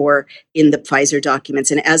VAERS or in the Pfizer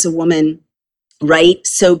documents. And as a woman, right?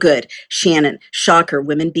 So good. Shannon, shocker,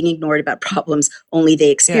 women being ignored about problems only they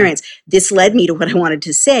experience. This led me to what I wanted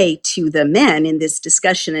to say to the men in this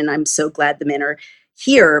discussion. And I'm so glad the men are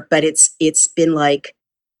here, but it's been like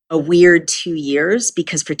a weird 2 years,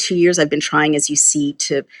 because for 2 years I've been trying, as you see,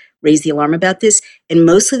 to raise the alarm about this. And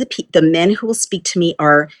mostly the men who will speak to me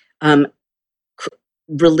are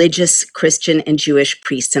religious Christian and Jewish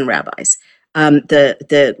priests and rabbis.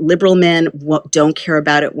 The liberal men don't care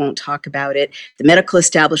about it, won't talk about it. The medical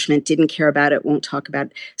establishment didn't care about it, won't talk about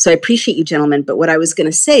it. So I appreciate you, gentlemen. But what I was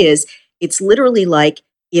going to say is, it's literally like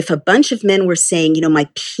if a bunch of men were saying, my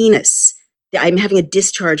penis, I'm having a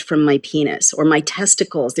discharge from my penis, or my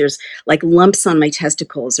testicles, there's like lumps on my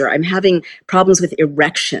testicles, or I'm having problems with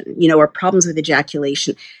erection, or problems with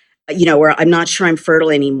ejaculation, or I'm not sure I'm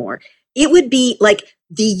fertile anymore. It would be like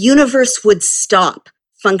the universe would stop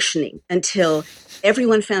functioning until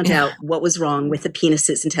everyone found out what was wrong with the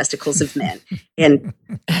penises and testicles of men. And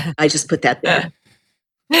I just put that there.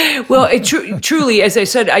 Well, truly, as I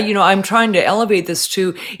said, I'm trying to elevate this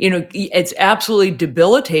to, it's absolutely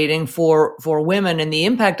debilitating for women and the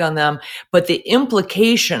impact on them, but the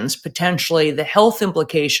implications, potentially the health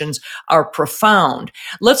implications, are profound.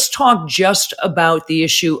 Let's talk just about the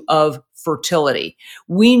issue of fertility.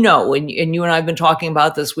 We know, and you and I have been talking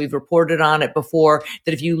about this, we've reported on it before,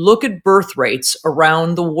 that if you look at birth rates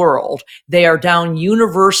around the world, they are down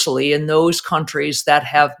universally in those countries that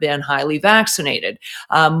have been highly vaccinated.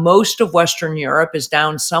 Most of Western Europe is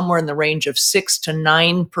down somewhere in the range of 6 to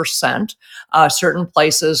 9%. Certain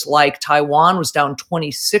places like Taiwan was down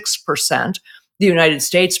 26%. The United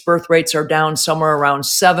States birth rates are down somewhere around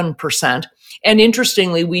 7%. And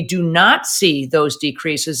interestingly, we do not see those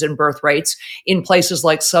decreases in birth rates in places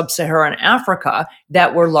like sub-Saharan Africa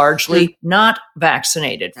that were largely not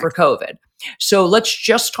vaccinated for COVID. So let's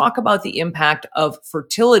just talk about the impact of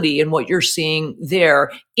fertility and what you're seeing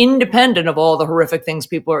there, independent of all the horrific things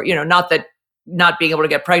people are, not that not being able to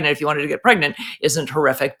get pregnant, if you wanted to get pregnant, isn't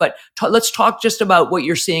horrific, but let's talk just about what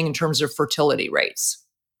you're seeing in terms of fertility rates.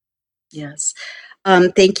 Yes.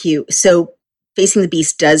 Thank you. So Facing the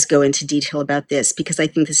Beast does go into detail about this, because I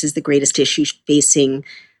think this is the greatest issue facing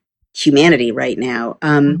humanity right now.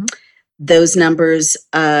 Those numbers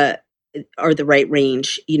are the right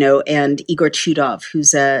range, and Igor Chudov,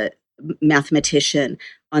 who's a mathematician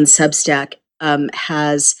on Substack,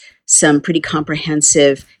 has some pretty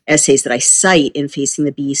comprehensive essays that I cite in Facing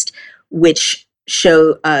the Beast, which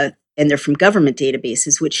show, and they're from government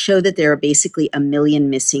databases, which show that there are basically 1 million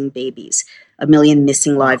missing babies, 1 million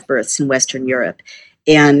missing live births in Western Europe.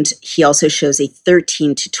 And he also shows a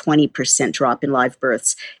 13 to 20% drop in live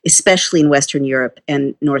births, especially in Western Europe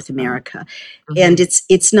and North America. And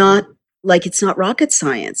it's not rocket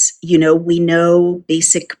science. We know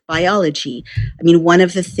basic biology. I mean, one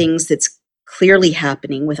of the things that's clearly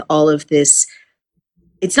happening with all of this,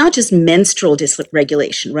 it's not just menstrual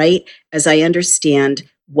dysregulation, right? As I understand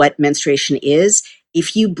what menstruation is,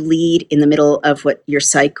 if you bleed in the middle of your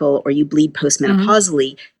cycle, or you bleed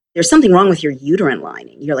postmenopausally, there's something wrong with your uterine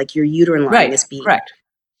lining. Your uterine lining is being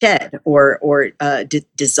shed or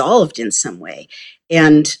dissolved in some way.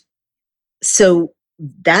 And so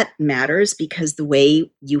that matters, because the way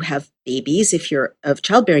you have babies, if you're of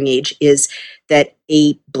childbearing age, is that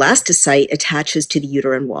a blastocyte attaches to the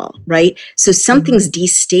uterine wall, right? So something's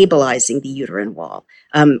destabilizing the uterine wall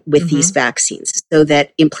with these vaccines, so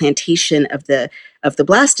that implantation of the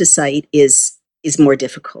blastocyte is more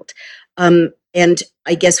difficult. And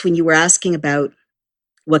I guess when you were asking about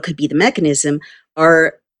what could be the mechanism,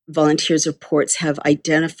 our volunteers' reports have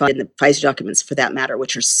identified, in the Pfizer documents for that matter,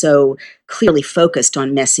 which are so clearly focused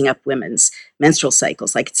on messing up women's menstrual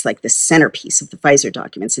cycles, like it's like the centerpiece of the Pfizer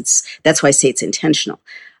documents. That's why I say it's intentional.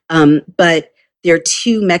 But there are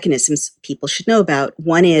two mechanisms people should know about.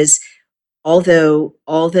 One is, although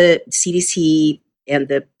all the CDC and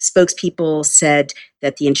the spokespeople said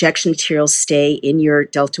that the injection materials stay in your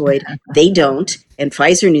deltoid, they don't. And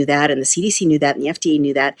Pfizer knew that, and the CDC knew that, and the FDA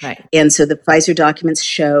knew that. Right. And so the Pfizer documents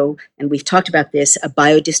show, and we've talked about this, a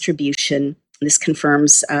biodistribution. This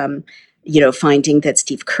confirms, finding that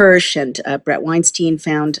Steve Kirsch and Brett Weinstein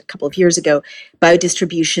found a couple of years ago,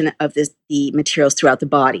 biodistribution of the materials throughout the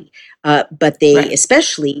body. But they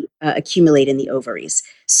especially accumulate in the ovaries.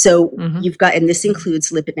 So you've got, and this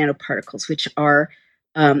includes lipid nanoparticles, which are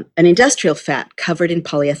an industrial fat covered in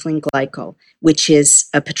polyethylene glycol, which is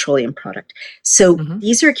a petroleum product. So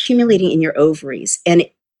these are accumulating in your ovaries. And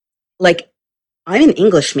I'm an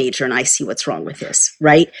English major and I see what's wrong with this,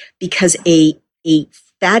 right? Because a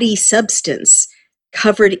fatty substance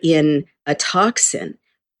covered in a toxin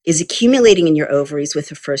is accumulating in your ovaries with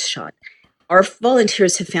the first shot. Our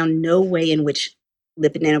volunteers have found no way in which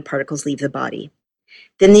lipid nanoparticles leave the body.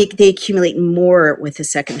 Then they accumulate more with the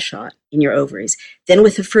second shot in your ovaries. Then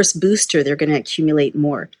with the first booster, they're going to accumulate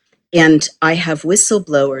more. And I have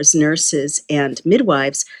whistleblowers, nurses, and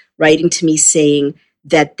midwives writing to me saying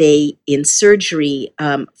that they, in surgery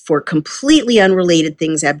for completely unrelated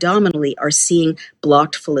things abdominally, are seeing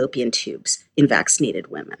blocked fallopian tubes in vaccinated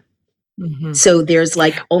women. So there's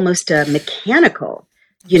like almost a mechanical,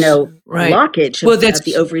 blockage of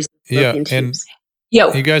the ovaries and fallopian tubes.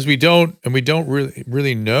 You guys, we don't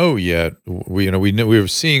really know yet. We were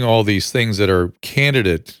seeing all these things that are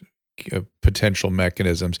candidate potential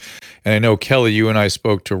mechanisms. And I know, Kelly, you and I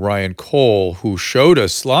spoke to Ryan Cole, who showed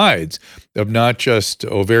us slides of not just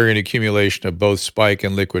ovarian accumulation of both spike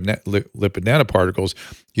and lipid nanoparticles.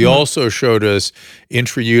 He also showed us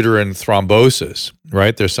intrauterine thrombosis,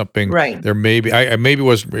 right? There's something, there may be, it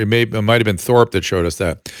might have been Thorpe that showed us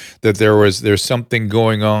that there's something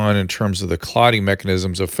going on in terms of the clotting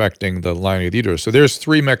mechanisms affecting the lining of the uterus. So there's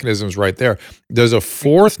three mechanisms right there. There's a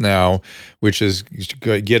fourth now, which is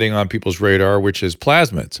getting on people's radar, which is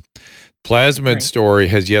plasmids. Plasmid story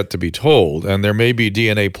has yet to be told, and there may be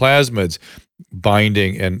DNA plasmids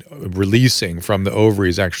binding and releasing from the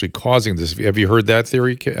ovaries actually causing this. Have you heard that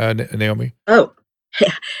theory, Naomi? Oh,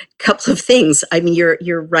 yeah. Couple of things. I mean,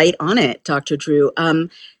 you're right on it, Dr. Drew.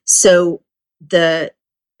 So the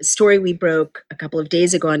story we broke a couple of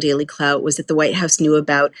days ago on Daily Clout was that the White House knew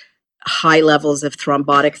about high levels of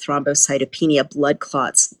thrombotic thrombocytopenia, blood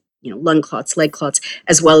clots, lung clots, leg clots,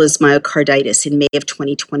 as well as myocarditis in May of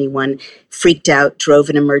 2021, freaked out, drove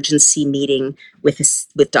an emergency meeting with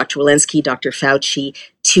Dr. Walensky, Dr. Fauci,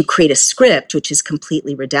 to create a script, which is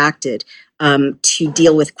completely redacted, to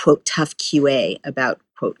deal with, quote, tough QA about,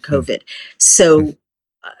 quote, COVID. So,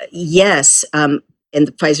 yes, and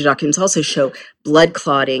the Pfizer documents also show blood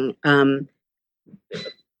clotting,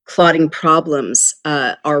 clotting problems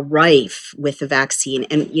are rife with the vaccine.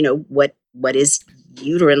 And, what is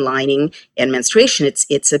uterine lining and menstruation?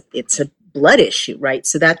 It's a blood issue, right?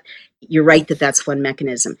 So that you're right that's one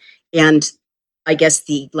mechanism. And I guess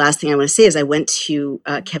the last thing I want to say is I went to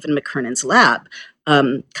Kevin McKernan's lab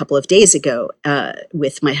a couple of days ago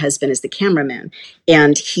with my husband as the cameraman,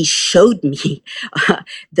 and he showed me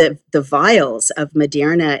the vials of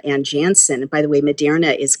Moderna and Janssen. And by the way,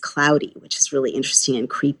 Moderna is cloudy, which is really interesting and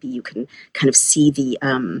creepy. You can kind of see the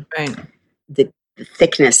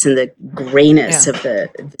thickness and the grayness of the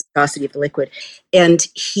viscosity of the liquid. And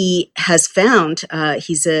he has found,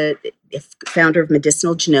 he's a founder of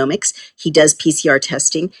Medicinal Genomics. He does PCR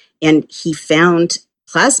testing, and he found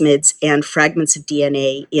plasmids and fragments of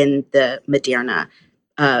DNA in the Moderna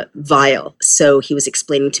vial. So he was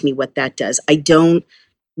explaining to me what that does. I don't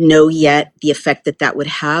know yet the effect that would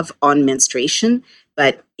have on menstruation,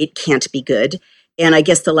 but it can't be good. And I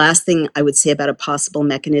guess the last thing I would say about a possible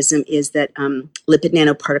mechanism is that lipid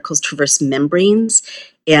nanoparticles traverse membranes,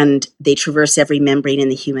 and they traverse every membrane in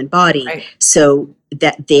the human body. Right. So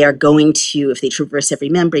that they are going to, if they traverse every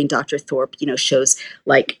membrane, Dr. Thorpe, shows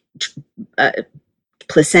like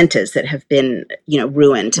placentas that have been,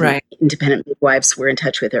 ruined. Right. Independent midwives were in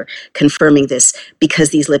touch with her, confirming this because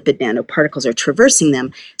these lipid nanoparticles are traversing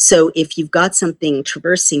them. So if you've got something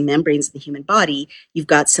traversing membranes of the human body, you've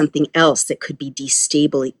got something else that could be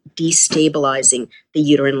destabilizing the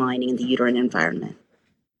uterine lining and the uterine environment.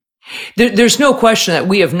 There's no question that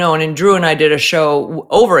we have known, and Drew and I did a show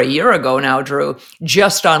over a year ago now, Drew,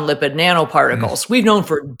 just on lipid nanoparticles. We've known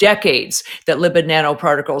for decades that lipid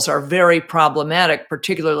nanoparticles are very problematic,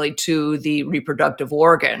 particularly to the reproductive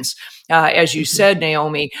organs. As you said,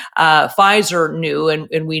 Naomi, Pfizer knew,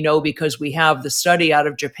 and we know because we have the study out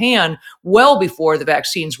of Japan well before the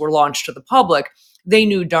vaccines were launched to the public. They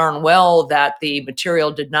knew darn well that the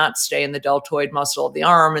material did not stay in the deltoid muscle of the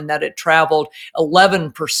arm and that it traveled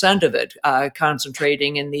 11% of it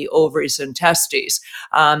concentrating in the ovaries and testes.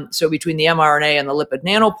 So between the mRNA and the lipid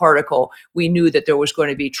nanoparticle, we knew that there was going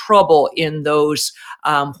to be trouble in those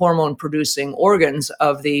hormone-producing organs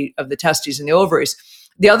of the testes and the ovaries.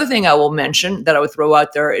 The other thing I will mention that I would throw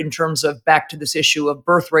out there in terms of back to this issue of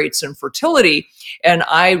birth rates and fertility, and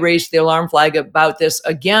I raised the alarm flag about this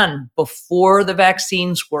again before the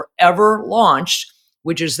vaccines were ever launched,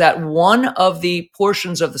 which is that one of the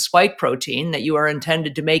portions of the spike protein that you are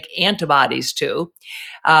intended to make antibodies to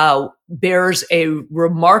bears a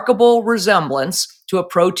remarkable resemblance to a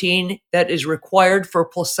protein that is required for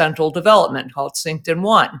placental development called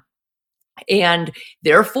Synctin-1. And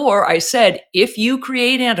therefore, I said, if you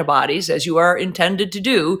create antibodies, as you are intended to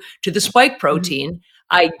do, to the spike protein,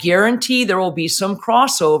 I guarantee there will be some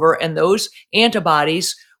crossover, and those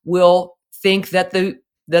antibodies will think that the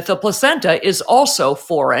placenta is also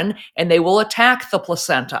foreign, and they will attack the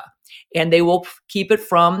placenta, and they will keep it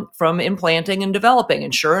from implanting and developing.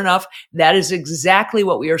 And sure enough, that is exactly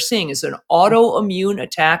what we are seeing, is an autoimmune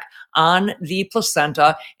attack on the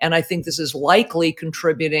placenta. And I think this is likely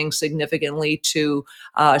contributing significantly to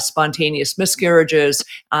spontaneous miscarriages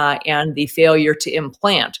and the failure to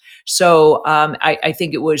implant. So I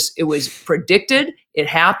think it was predicted, it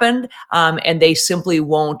happened, and they simply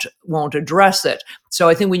won't address it. So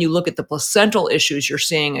I think when you look at the placental issues, you're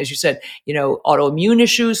seeing, as you said, autoimmune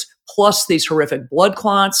issues, plus these horrific blood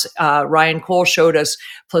clots. Ryan Cole showed us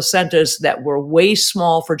placentas that were way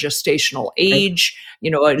small for gestational age.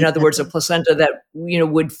 In other words, a placenta that,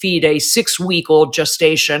 would feed a 6-week-old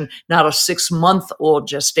gestation, not a 6-month-old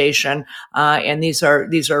gestation. And these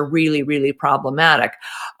are really, really problematic.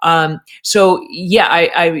 So yeah,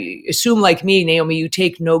 I assume, like me, Naomi, you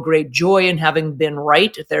take no great joy in having been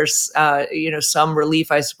right. There's, some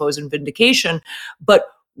relief, I suppose, in vindication. But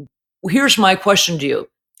here's my question to you.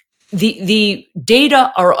 The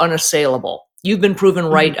data are unassailable. You've been proven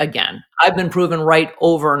right again. I've been proven right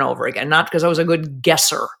over and over again, not because I was a good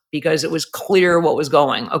guesser, because it was clear what was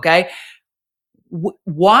going, okay?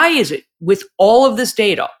 Why is it, with all of this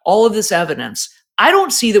data, all of this evidence, I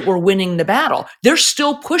don't see that we're winning the battle. They're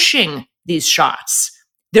still pushing these shots.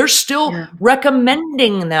 They're still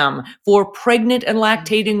recommending them for pregnant and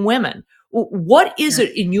lactating women. What is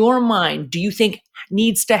it in your mind do you think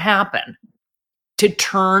needs to happen to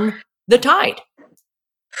turn the tide?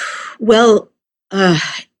 Well,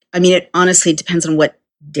 it honestly depends on what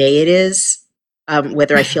day it is,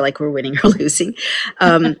 whether I feel like we're winning or losing.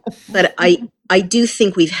 But I do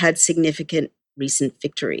think we've had significant recent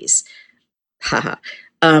victories.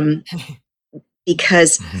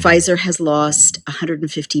 Because Pfizer has lost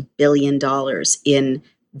 $150 billion in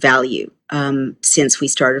value since we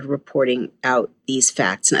started reporting out these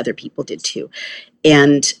facts, and other people did too.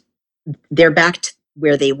 And they're back to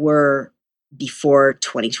where they were before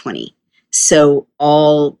 2020. So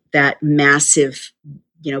all that massive,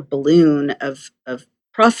 balloon of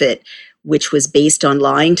profit, which was based on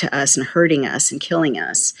lying to us and hurting us and killing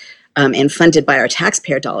us, and funded by our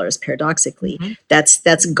taxpayer dollars, paradoxically,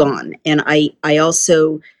 that's gone. And I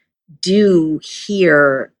also do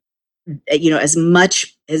hear, as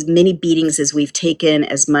many beatings as we've taken,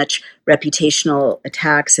 as much reputational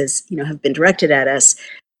attacks as, have been directed at us,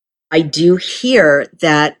 I do hear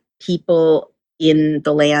that people in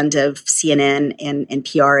the land of CNN and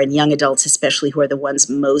NPR and young adults, especially, who are the ones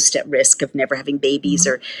most at risk of never having babies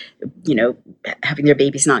or, having their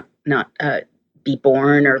babies not be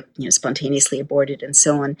born or, spontaneously aborted and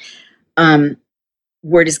so on.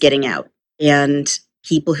 Word is getting out. And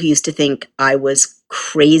people who used to think I was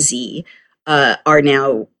crazy are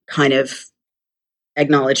now kind of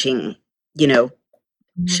acknowledging,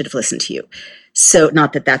 should have listened to you. So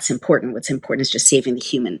not that that's important. What's important is just saving the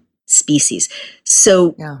human species.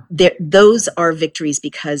 So those are victories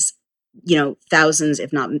because, thousands,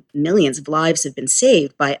 if not millions of lives have been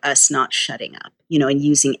saved by us not shutting up, and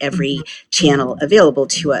using every channel available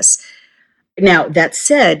to us. Now, that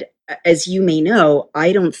said, as you may know,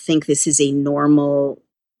 I don't think this is a normal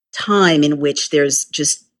time in which there's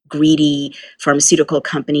just greedy pharmaceutical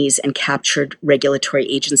companies and captured regulatory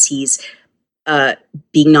agencies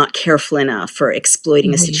being not careful enough or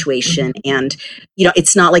exploiting a situation. And,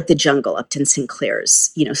 it's not like The Jungle, Upton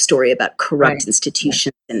Sinclair's, story about corrupt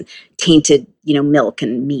institutions and tainted, milk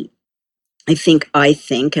and meat. I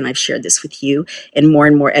think, and I've shared this with you, and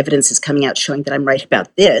more evidence is coming out showing that I'm right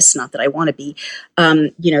about this, not that I want to be,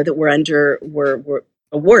 that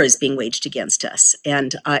a war is being waged against us.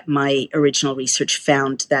 And my original research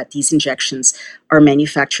found that these injections are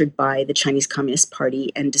manufactured by the Chinese Communist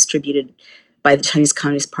Party and distributed by the Chinese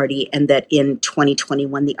Communist Party, and that in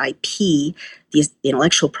 2021, the IP, the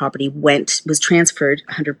intellectual property, was transferred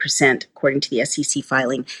 100%, according to the SEC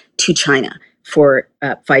filing, to China for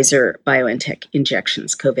Pfizer BioNTech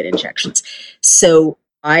injections, COVID injections. So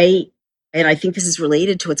I think this is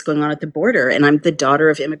related to what's going on at the border. And I'm the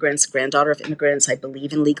daughter of immigrants, granddaughter of immigrants. I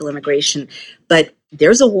believe in legal immigration, but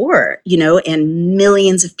there's a war, and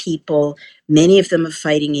millions of people, many of them of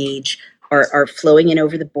fighting age, are flowing in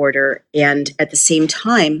over the border. And at the same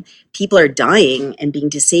time, people are dying and being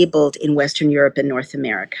disabled in Western Europe and North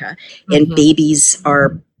America. And babies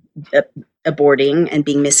are aborting and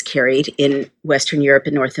being miscarried in Western Europe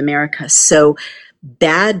and North America. So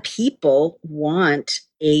bad people want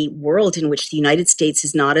a world in which the United States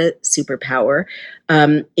is not a superpower,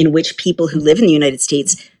 in which people who live in the United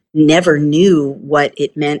States never knew what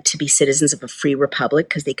it meant to be citizens of a free republic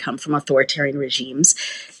because they come from authoritarian regimes,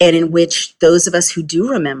 and in which those of us who do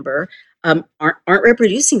remember aren't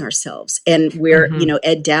reproducing ourselves. And we're,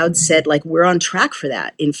 Ed Dowd said, like, we're on track for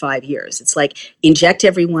that in 5 years. It's like, inject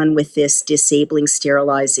everyone with this disabling,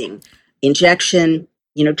 sterilizing injection,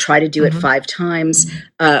 try to do it 5 times,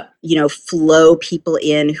 flow people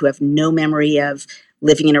in who have no memory of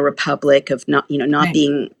living in a republic, of not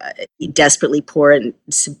being desperately poor and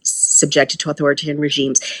subjected to authoritarian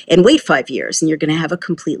regimes, and wait 5 years, and you're going to have a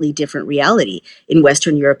completely different reality in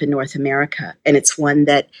Western Europe and North America. And it's one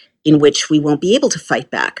in which we won't be able to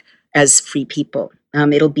fight back as free people.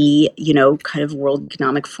 It'll be, kind of World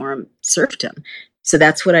Economic Forum serfdom. So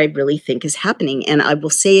that's what I really think is happening. And I will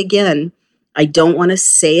say again, I don't want to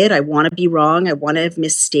say it. I want to be wrong. I want to have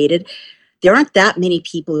misstated. There aren't that many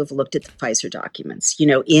people who have looked at the Pfizer documents,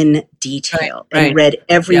 in detail and read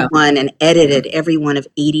every one and edited every one of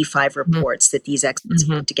 85 reports that these experts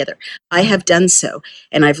have put together. I have done so.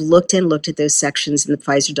 And I've looked at those sections in the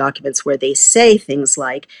Pfizer documents where they say things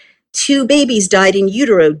like, 2 babies died in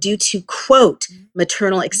utero due to, quote,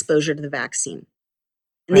 maternal exposure to the vaccine.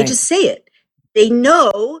 And they just say it. They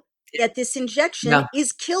know that this injection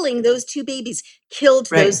is killing those 2 babies, killed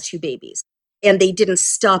those 2 babies. And they didn't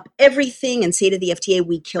stop everything and say to the FDA,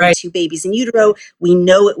 we killed 2 babies in utero. We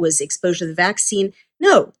know it was exposure to the vaccine.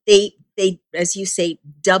 No, they, as you say,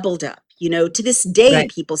 doubled up. To this day,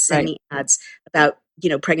 people send me ads about,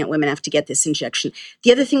 pregnant women have to get this injection.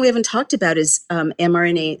 The other thing we haven't talked about is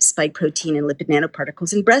mRNA, spike protein, and lipid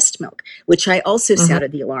nanoparticles in breast milk, which I also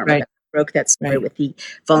sounded the alarm about. Broke that story with the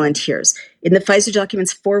volunteers. In the Pfizer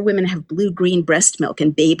documents, 4 women have blue-green breast milk,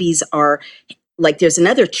 and babies are, like, there's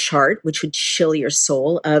another chart which would chill your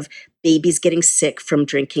soul of babies getting sick from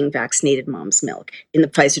drinking vaccinated mom's milk in the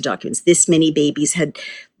Pfizer documents. This many babies had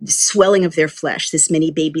swelling of their flesh. This many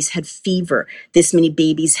babies had fever. This many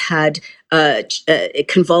babies had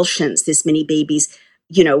convulsions. This many babies,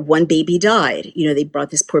 1 baby died. They brought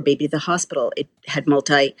this poor baby to the hospital. It had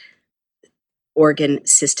multi-organ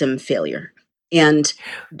system failure. And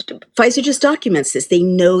Pfizer just documents this. They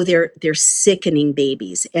know they're sickening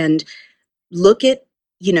babies. And look at,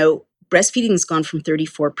 breastfeeding has gone from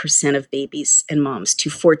 34% of babies and moms to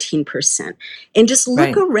 14%. And just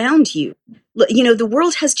look around you. The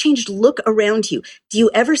world has changed. Look around you. Do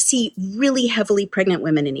you ever see really heavily pregnant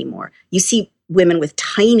women anymore? You see women with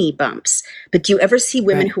tiny bumps, but do you ever see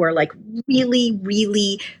women who are like really,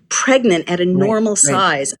 really pregnant at a normal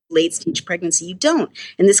size, late stage pregnancy? You don't.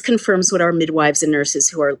 And this confirms what our midwives and nurses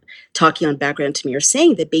who are talking on background to me are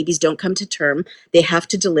saying, that babies don't come to term. They have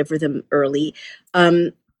to deliver them early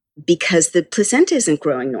because the placenta isn't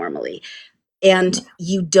growing normally. And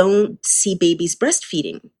you don't see babies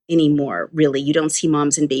breastfeeding anymore, really. You don't see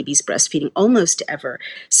moms and babies breastfeeding almost ever.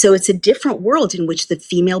 So it's a different world in which the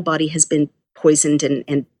female body has been poisoned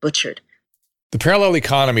and butchered. The parallel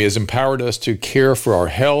economy has empowered us to care for our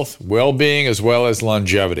health, well-being, as well as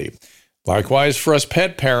longevity. Likewise, for us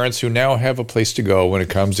pet parents who now have a place to go when it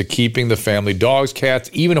comes to keeping the family dogs,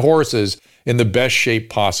 cats, even horses in the best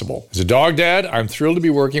shape possible. As a dog dad, I'm thrilled to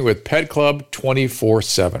be working with Pet Club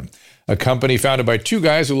 24/7. a company founded by two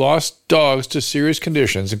guys who lost dogs to serious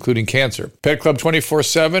conditions, including cancer. Pet Club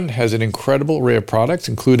 24/7 has an incredible array of products,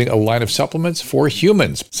 including a line of supplements for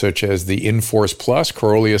humans, such as the Inforce Plus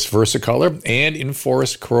Coreolus Versicolor and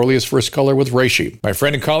Inforce Coreolus Versicolor with reishi. My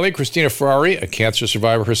friend and colleague, Christina Ferrari, a cancer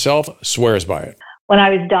survivor herself, swears by it. When I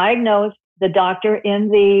was diagnosed, the doctor in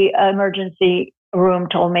the emergency room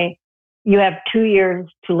told me, you have 2 years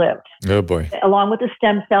to live. Oh, boy. Along with the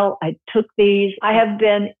stem cell, I took these. I have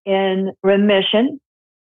been in remission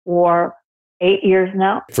for 8 years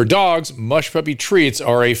now. For dogs, Mush Puppy treats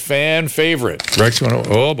are a fan favorite. Rex,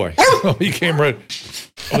 oh boy. Oh, he came right.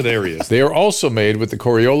 Oh, there he is. They are also made with the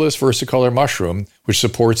Coreolus versicolor mushroom, which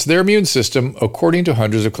supports their immune system according to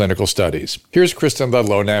hundreds of clinical studies. Here's Kristen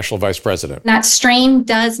Ludlow, National Vice President. That strain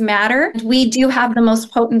does matter. We do have the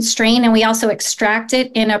most potent strain, and we also extract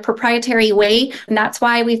it in a proprietary way. And that's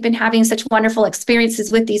why we've been having such wonderful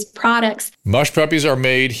experiences with these products. Mush Puppies are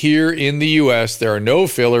made here in the U.S. There are no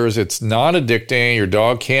fillers. It's non-addicting. Your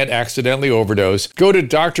dog can't accidentally overdose. Go to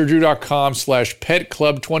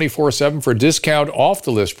drdrew.com/petclub247 for a discount off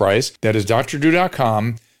the list price. That is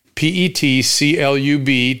drdrew.com,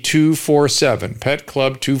 PETCLUB 247, Pet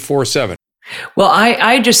Club 247. Well,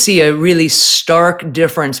 I just see a really stark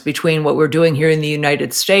difference between what we're doing here in the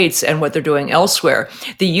United States and what they're doing elsewhere.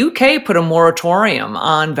 The UK put a moratorium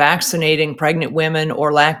on vaccinating pregnant women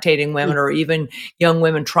or lactating women or even young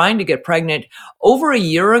women trying to get pregnant over a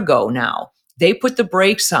year ago now. They put the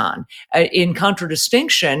brakes on. In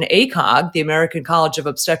contradistinction, ACOG, the American College of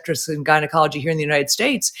Obstetrics and Gynecology here in the United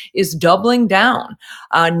States, is doubling down.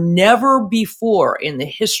 Never before in the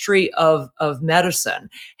history of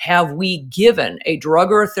medicine have we given a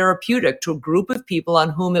drug or a therapeutic to a group of people on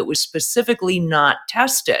whom it was specifically not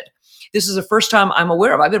tested. This is the first time I'm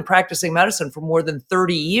aware of. I've been practicing medicine for more than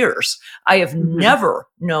 30 years. I have never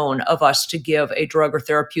known of us to give a drug or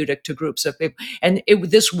therapeutic to groups of people. And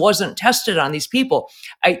this wasn't tested on these people.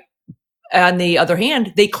 On the other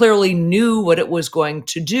hand, they clearly knew what it was going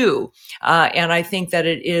to do. And I think that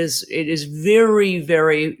it is very,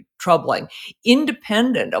 very troubling.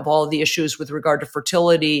 Independent of all the issues with regard to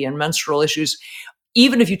fertility and menstrual issues,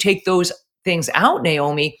 even if you take those things out,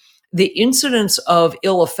 Naomi, the incidence of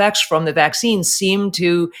ill effects from the vaccine seem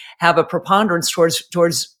to have a preponderance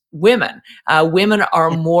towards women. Women are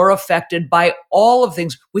more affected by all of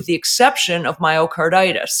things, with the exception of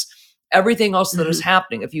myocarditis. Everything else that is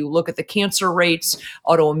happening, if you look at the cancer rates,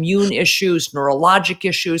 autoimmune issues, neurologic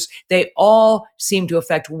issues, they all seem to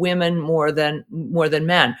affect women more than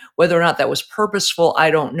men. Whether or not that was purposeful,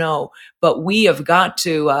 I don't know. But we have got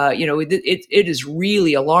to, it is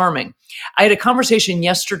really alarming. I had a conversation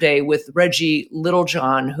yesterday with Reggie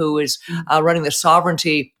Littlejohn, who is running the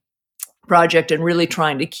Sovereignty Project and really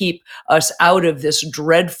trying to keep us out of this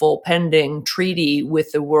dreadful pending treaty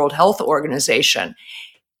with the World Health Organization.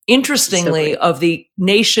 Interestingly, of the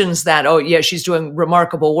nations that, she's doing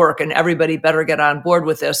remarkable work and everybody better get on board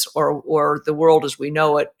with this or the world as we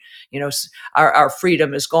know it, our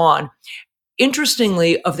freedom is gone.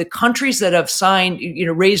 Interestingly, of the countries that have signed,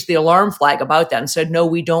 raised the alarm flag about that and said, no,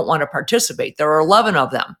 we don't want to participate. There are 11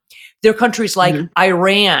 of them. There are countries like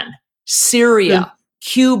Iran, Syria,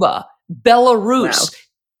 Cuba, Belarus. Wow.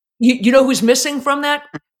 You know who's missing from that?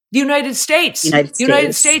 The United States. The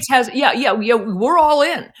United States has, we're all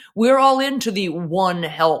in. We're all into the One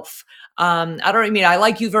Health. I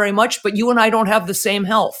like you very much, but you and I don't have the same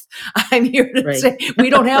health. I'm here to say we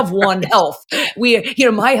don't have one health.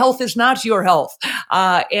 My health is not your health.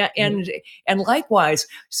 And likewise.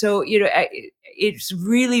 So, it's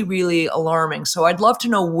really, really alarming. So I'd love to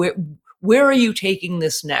know where are you taking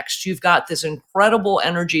this next? You've got this incredible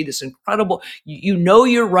energy,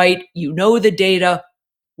 you're right. You know the data.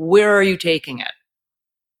 Where are you taking it?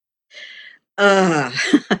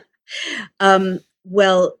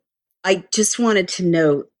 Well, I just wanted to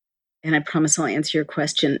note, and I promise I'll answer your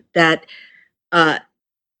question, that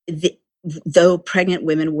though pregnant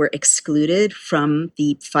women were excluded from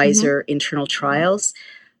the Pfizer internal trials,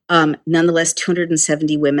 nonetheless,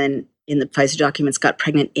 270 women in the Pfizer documents got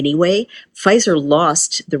pregnant anyway. Pfizer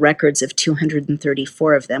lost the records of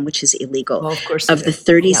 234 of them, which is illegal. Well, of course of the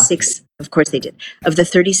 36, of course they did. Of the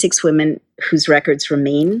 36 women whose records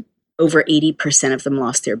remain, over 80% of them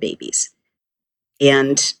lost their babies.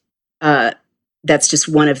 And that's just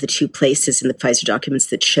one of the two places in the Pfizer documents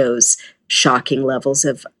that shows shocking levels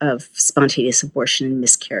of spontaneous abortion and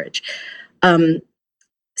miscarriage.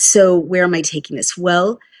 So where am I taking this?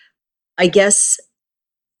 Well, I guess,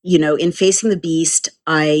 in Facing the Beast,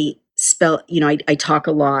 I I talk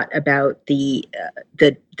a lot about the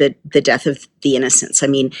death of the innocents. I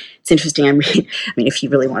mean, it's interesting. If you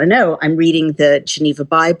really want to know, I'm reading the Geneva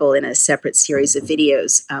Bible in a separate series of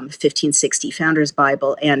videos, 1560 Founders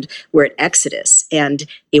Bible, and we're at Exodus, and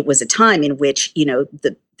it was a time in which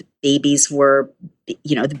the babies were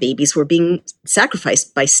being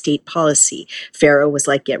sacrificed by state policy. Pharaoh was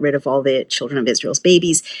like, get rid of all the children of Israel's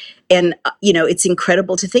babies, and it's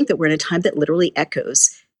incredible to think that we're in a time that literally echoes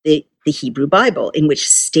the Hebrew Bible, in which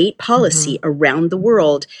state policy around the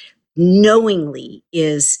world knowingly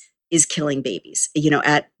is killing babies,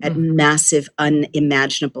 at massive,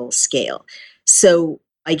 unimaginable scale. So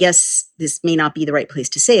I guess this may not be the right place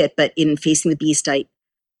to say it, but in Facing the Beast,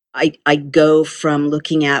 I go from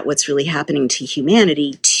looking at what's really happening to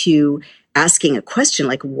humanity to asking a question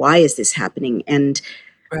like, why is this happening? And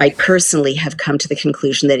I personally have come to the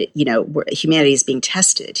conclusion that, humanity is being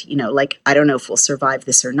tested. I don't know if we'll survive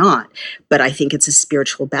this or not, but I think it's a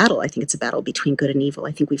spiritual battle. I think it's a battle between good and evil.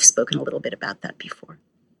 I think we've spoken a little bit about that before.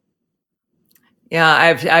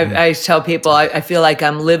 Yeah, I tell people I feel like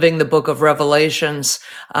I'm living the book of Revelations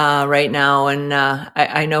right now, and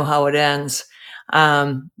I know how it ends.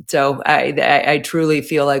 So I truly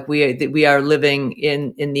feel like we are living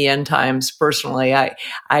in the end times. Personally, I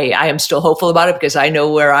am still hopeful about it because I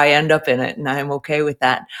know where I end up in it, and I'm okay with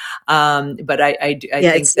that. But I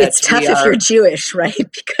think it's tough if you're Jewish, right?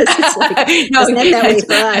 Because it's like doesn't end that way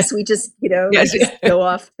for us. We just just go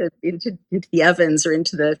off into the heavens or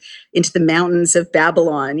into the mountains of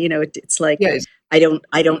Babylon. It's like I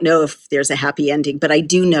don't know if there's a happy ending, but I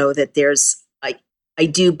do know that I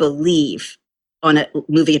do believe.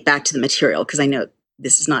 Moving it back to the material, because I know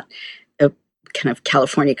this is not a kind of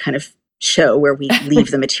California kind of show where we leave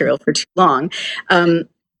the material for too long.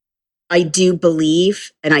 I do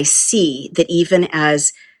believe, and I see that even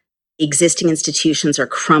as existing institutions are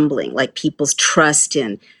crumbling, like people's trust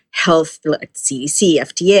in health, like CDC,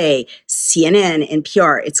 FDA, CNN,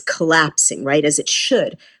 NPR, it's collapsing, right, as it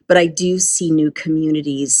should. But I do see new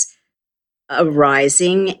communities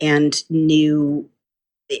arising and new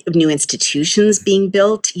institutions being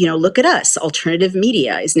built. Look at us. Alternative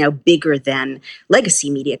media is now bigger than legacy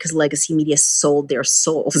media because legacy media sold their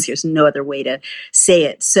souls. There's no other way to say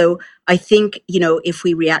it. So I think, if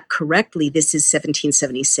we react correctly, this is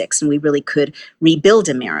 1776 and we really could rebuild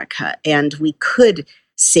America and we could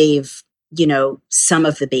save, some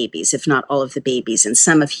of the babies, if not all of the babies, and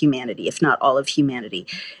some of humanity, if not all of humanity,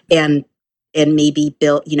 and maybe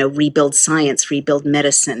rebuild science, rebuild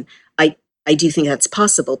medicine. I do think that's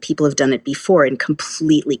possible. People have done it before in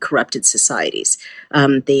completely corrupted societies.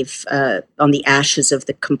 They've, on the ashes of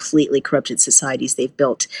the completely corrupted societies, they've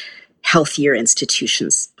built healthier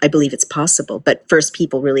institutions. I believe it's possible. But first,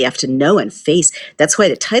 people really have to know and face. That's why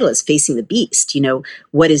the title is Facing the Beast.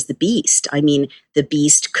 What is the beast? I mean, the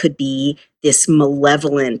beast could be this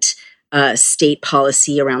malevolent state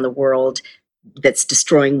policy around the world that's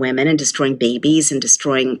destroying women and destroying babies and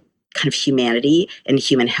destroying kind of humanity and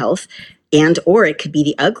human health. Or it could be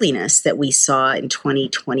the ugliness that we saw in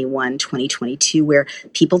 2021, 2022, where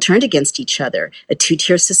people turned against each other. A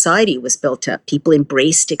two-tier society was built up. People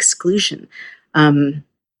embraced exclusion.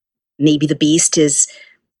 Maybe the beast is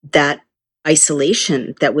that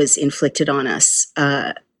isolation that was inflicted on us,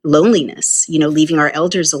 loneliness, leaving our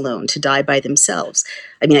elders alone to die by themselves.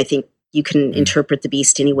 I mean, I think you can interpret the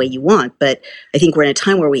beast any way you want, but I think we're in a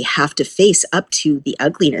time where we have to face up to the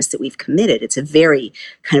ugliness that we've committed. It's a very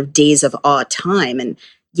kind of days of awe time and,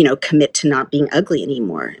 commit to not being ugly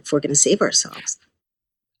anymore if we're going to save ourselves.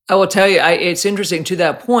 I will tell you, it's interesting to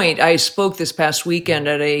that point. I spoke this past weekend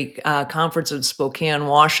at a conference in Spokane,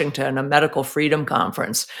 Washington, a medical freedom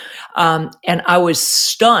conference. And I was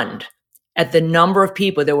stunned at the number of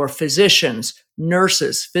people. There were physicians,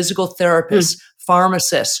 nurses, physical therapists,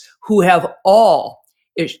 pharmacists, who have all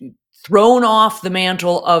thrown off the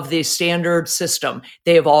mantle of the standard system.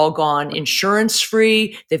 They have all gone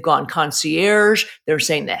insurance-free. They've gone concierge. They're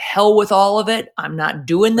saying the hell with all of it. I'm not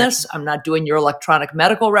doing this. I'm not doing your electronic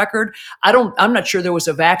medical record. I'm not sure there was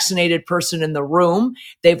a vaccinated person in the room.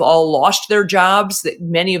 They've all lost their jobs.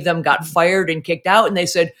 Many of them got fired and kicked out. And they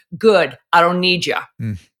said, good, I don't need you.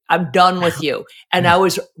 I'm done with you. And I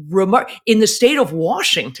was in the state of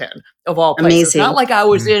Washington, of all places. Amazing. Not like I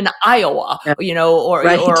was in Iowa, or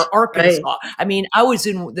Arkansas. Right. I mean, I was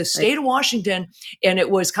in the state of Washington, and it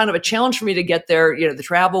was kind of a challenge for me to get there. The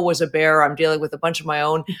travel was a bear. I'm dealing with a bunch of my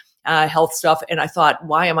own health stuff. And I thought,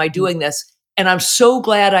 why am I doing this? And I'm so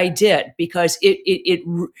glad I did, because it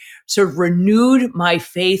sort of renewed my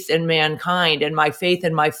faith in mankind and my faith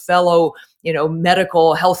in my fellow,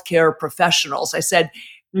 medical healthcare professionals. I said,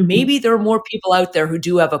 maybe there are more people out there who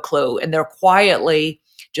do have a clue, and they're quietly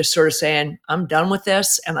just sort of saying, I'm done with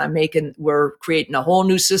this, and we're creating a whole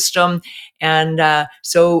new system. And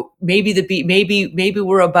so maybe maybe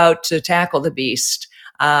we're about to tackle the beast,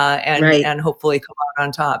 Right. and hopefully come out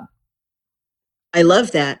on top. I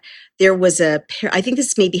love that. There was I think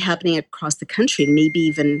this may be happening across the country, maybe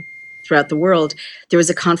even throughout the world. There was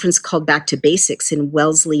a conference called Back to Basics in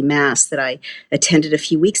Wellesley, Mass. that I attended a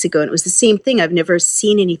few weeks ago. And it was the same thing. I've never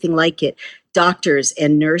seen anything like it. Doctors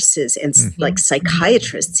and nurses and like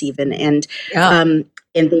psychiatrists even. Yeah.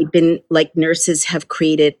 And they've been like nurses have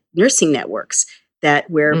created nursing networks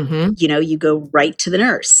where you go right to the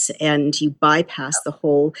nurse and you bypass the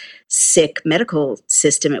whole sick medical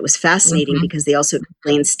system. It was fascinating because they also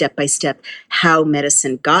explained step by step how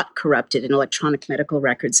medicine got corrupted, and electronic medical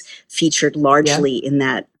records featured largely in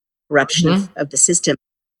that corruption of the system.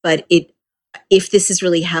 But if this is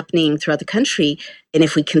really happening throughout the country, and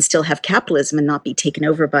if we can still have capitalism and not be taken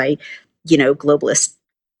over by globalist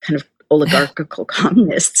kind of oligarchical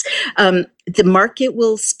communists, the market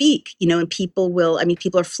will speak, and people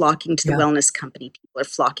are flocking to the wellness company. People are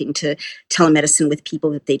flocking to telemedicine with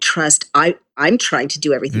people that they trust. I'm trying to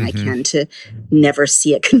do everything I can to never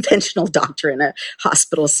see a conventional doctor in a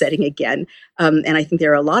hospital setting again. And I think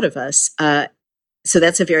there are a lot of us. So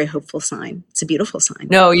that's a very hopeful sign. It's a beautiful sign.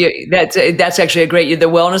 No, that's actually the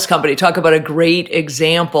wellness company. Talk about a great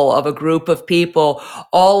example of a group of people,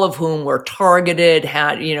 all of whom were targeted,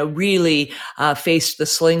 had, really faced the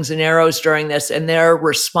slings and arrows during this. And their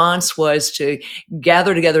response was to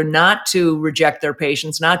gather together, not to reject their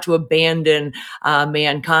patients, not to abandon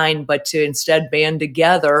mankind, but to instead band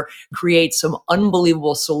together, create some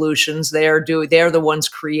unbelievable solutions. They're the ones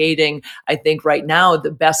creating, I think right now,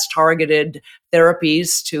 the best targeted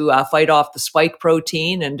therapies to fight off the spike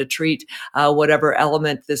protein and to treat whatever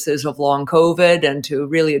element this is of long COVID, and to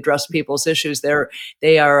really address people's issues.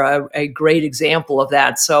 They are a great example of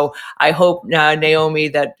that. So I hope, Naomi,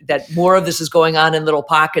 that more of this is going on in little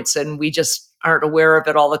pockets, and we just aren't aware of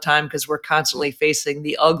it all the time because we're constantly facing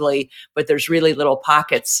the ugly. But there's really little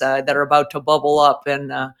pockets that are about to bubble up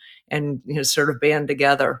and sort of band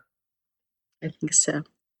together. I think so.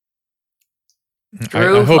 I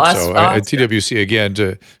hope so. At TWC, again,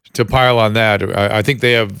 to pile on that, I think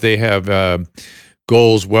they have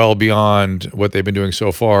goals well beyond what they've been doing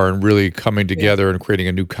so far, and really coming together and creating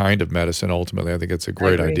a new kind of medicine. Ultimately, I think it's a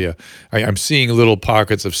great idea. I'm seeing little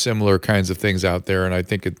pockets of similar kinds of things out there, and I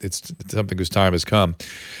think it's something whose time has come.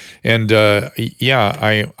 And I'm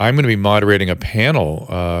going to be moderating a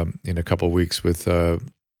panel in a couple of weeks with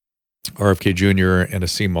RFK Jr. and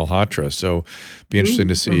Asim Malhotra, so be interesting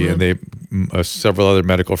to see. And they several other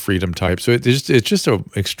medical freedom types. So it's just an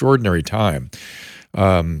extraordinary time.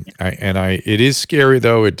 It is scary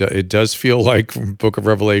though. It does feel like Book of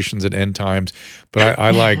Revelations and end times. But I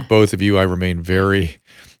like both of you. I remain very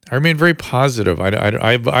positive. I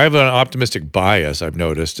have an optimistic bias, I've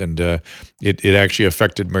noticed, and it actually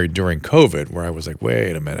affected me during COVID, where I was like,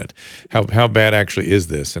 wait a minute, how bad actually is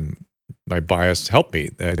this? And my bias helped me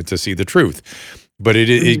to see the truth. But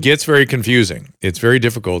it gets very confusing. It's very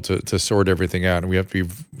difficult to sort everything out. And we have to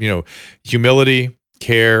be, humility,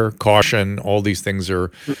 care, caution, all these things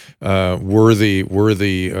are worthy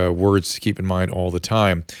words to keep in mind all the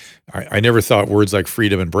time. I never thought words like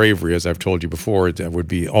freedom and bravery, as I've told you before, that would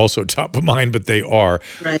be also top of mind, but they are.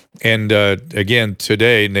 Right. And again,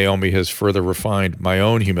 today, Naomi has further refined my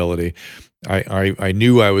own humility. I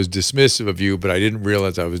knew I was dismissive of you, but I didn't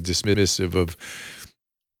realize I was dismissive of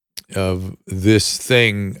this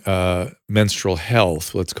thing, menstrual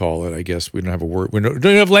health, let's call it. I guess we don't have a word. We don't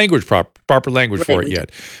have language, proper language for it yet.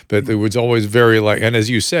 But it was always very and as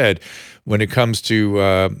you said, when it comes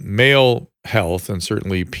to male health and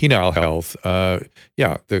certainly penile health,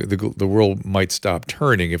 the world might stop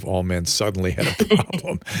turning if all men suddenly had a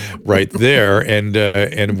problem right there.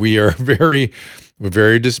 And we are we're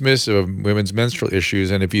very dismissive of women's menstrual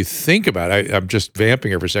issues. And if you think about it, I'm just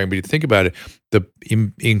vamping here for a second, but you think about it, the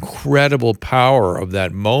incredible power of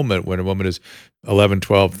that moment when a woman is 11,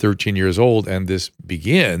 12, 13 years old and this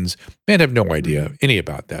begins, men have no idea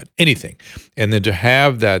anything. And then to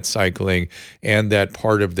have that cycling and that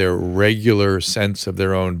part of their regular sense of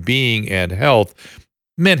their own being and health,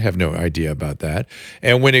 men have no idea about that.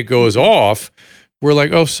 And when it goes off, we're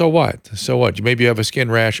like, oh, so what? So what? Maybe you have a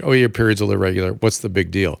skin rash. Oh, your period's a little irregular. What's the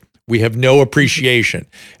big deal? We have no appreciation.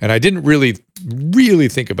 And I didn't really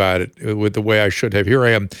think about it with the way I should have. Here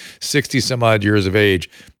I am, 60 some odd years of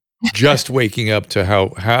age, just waking up to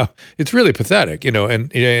how it's really pathetic, and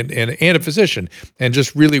a physician, and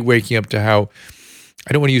just really waking up to how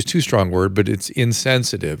I don't want to use too strong word, but it's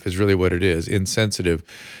insensitive is really what it is, insensitive.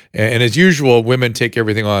 And as usual, women take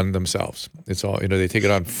everything on themselves. It's all, they take it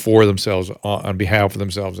on for themselves, on behalf of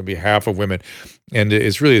themselves, on behalf of women. And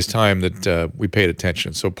it's time that we paid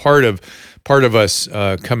attention. So part of us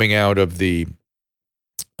coming out of the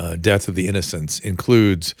death of the innocents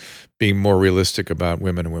includes being more realistic about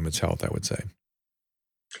women and women's health, I would say.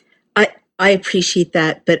 I appreciate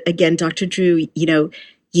that. But again, Dr. Drew,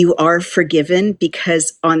 you are forgiven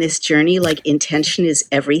because on this journey, intention is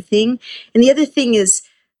everything. And the other thing is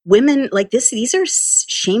women these are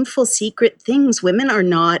shameful, secret things. Women are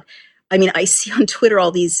not, I see on Twitter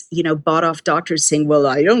all these, bought off doctors saying, well,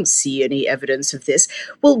 I don't see any evidence of this.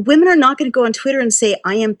 Well, women are not going to go on Twitter and say,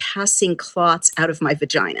 I am passing clots out of my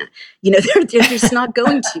vagina. They're just not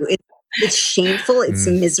going to. It's shameful. It's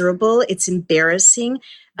miserable. It's embarrassing.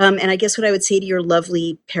 And I guess what I would say to your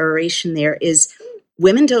lovely peroration there is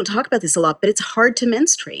women don't talk about this a lot, but it's hard to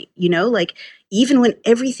menstruate, even when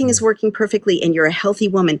everything is working perfectly and you're a healthy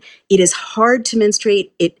woman, it is hard to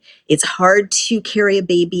menstruate. It's hard to carry a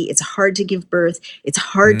baby. It's hard to give birth. It's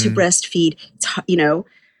hard to breastfeed.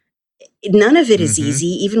 None of it is easy,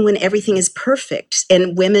 even when everything is perfect.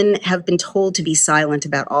 And women have been told to be silent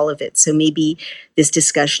about all of it. So maybe this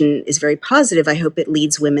discussion is very positive. I hope it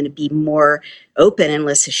leads women to be more open and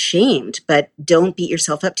less ashamed. But don't beat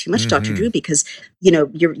yourself up too much, Dr. Drew, because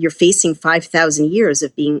you're facing 5,000 years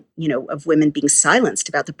of being, of women being silenced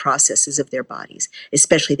about the processes of their bodies,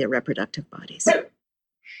 especially their reproductive bodies.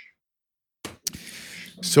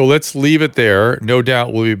 So let's leave it there. No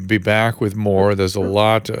doubt we'll be back with more. There's a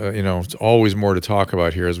lot, it's always more to talk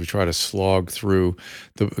about here as we try to slog through.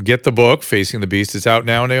 Get the book, Facing the Beast. It's out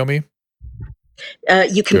now, Naomi?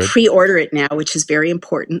 You can pre-order it now, which is very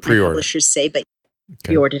important. Pre-order. My publishers say, but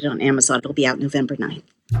pre-order it on Amazon. It'll be out November 9th.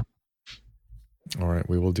 All right,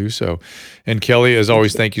 we will do so. And Kelly, as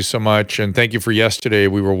always, thank you so much. And thank you for yesterday.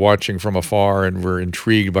 We were watching from afar and we're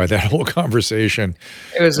intrigued by that whole conversation.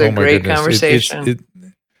 It was a great conversation.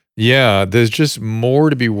 Yeah, there's just more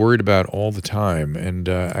to be worried about all the time. And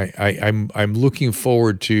I'm looking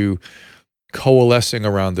forward to coalescing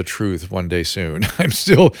around the truth one day soon. I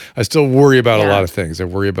still worry about a lot of things. I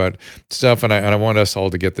worry about stuff, and I want us all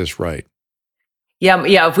to get this right.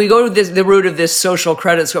 Yeah. If we go to the root of this social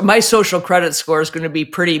credit score, my social credit score is going to be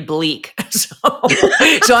pretty bleak. So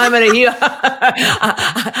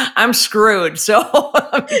I'm screwed. So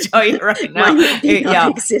let me tell you right now.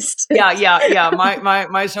 Non-exist. Yeah.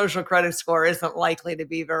 My social credit score isn't likely to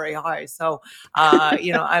be very high. So,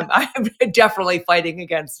 I'm definitely fighting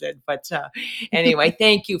against it. But anyway,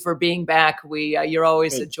 thank you for being back. You're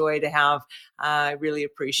always a joy to have. I really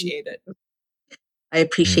appreciate it. I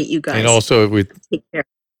appreciate you guys. And also, take care.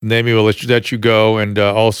 Naomi will let you go. And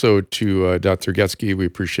also to Dr. Guetzkow, we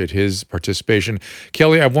appreciate his participation.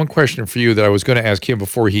 Kelly, I have one question for you that I was going to ask him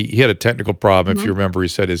before. He had a technical problem. If you remember, he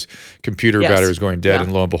said his computer battery was going dead,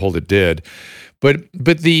 and lo and behold, it did. But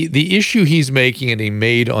the issue he's making, and he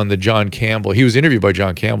made on the John Campbell, he was interviewed by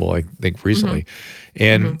John Campbell, I think, recently.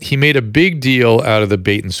 And he made a big deal out of the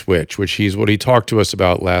bait and switch, which what he talked to us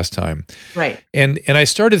about last time. Right. And I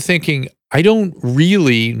started thinking, I don't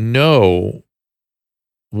really know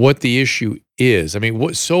what the issue is. I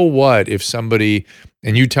mean, so what if somebody,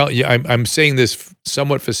 and I'm saying this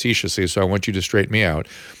somewhat facetiously, so I want you to straighten me out.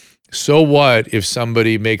 So what if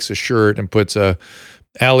somebody makes a shirt and puts a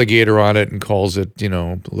alligator on it and calls it,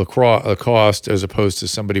 Lacoste, as opposed to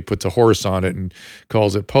somebody puts a horse on it and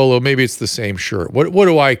calls it Polo? Maybe it's the same shirt. What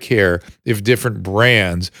do I care if different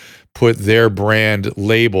brands put their brand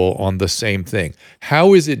label on the same thing?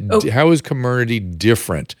 How is Comirnaty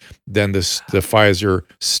different than the Pfizer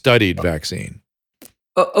studied vaccine?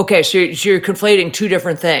 Okay, so you're conflating two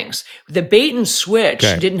different things. The bait and switch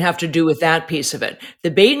didn't have to do with that piece of it.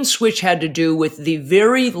 The bait and switch had to do with the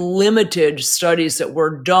very limited studies that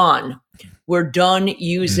were done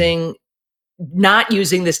using not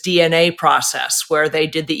using this DNA process where they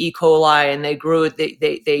did the E. coli and they grew it.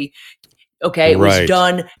 It was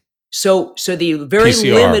done. So the very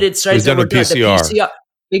PCR. limited studies that were done, the PCR.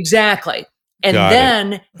 Exactly.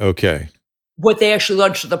 And what they actually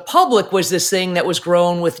launched to the public was this thing that was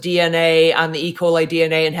grown with DNA on the E. coli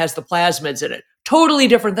DNA and has the plasmids in it. Totally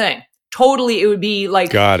different thing. Totally, it would be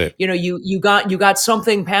like, you got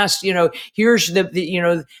something past, here's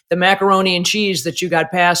the macaroni and cheese that you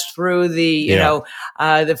got passed through the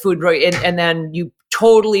food, and then you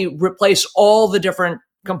totally replace all the different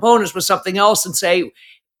components with something else and say,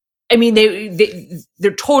 I mean,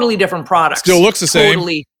 they're totally different products. Still looks the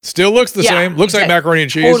same. Still looks the same. Looks like macaroni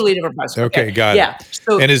and cheese. Totally different products. Okay, got it.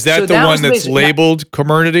 So, and is that the one that's labeled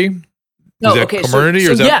Comirnaty? Is that Comirnaty,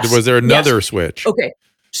 or is that, yes, was there another switch? Okay.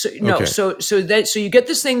 So no, Okay. so you get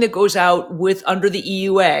this thing that goes out with under the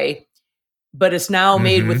EUA, but it's now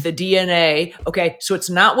made with the DNA. Okay, so it's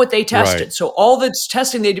not what they tested. Right. So all the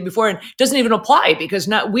testing they did before and doesn't even apply because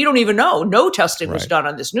we don't even know. No testing was done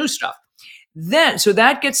on this new stuff. So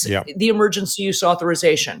that gets the emergency use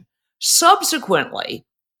authorization. Subsequently,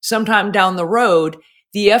 sometime down the road,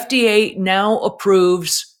 the FDA now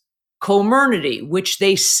approves Comirnaty, which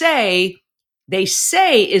they say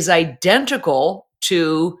is identical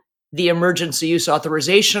to the emergency use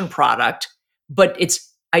authorization product, but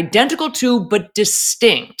it's identical to, but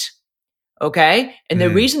distinct. Okay. And the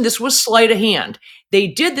reason this was sleight of hand, they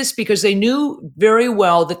did this because they knew very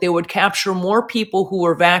well that they would capture more people who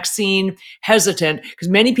were vaccine hesitant, because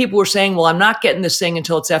many people were saying, well, I'm not getting this thing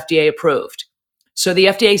until it's FDA approved. So the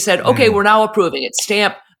FDA said, okay, we're now approving it.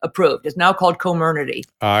 Stamp approved. It's now called Comirnaty.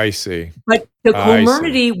 I see. But the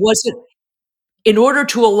Comirnaty wasn't, in order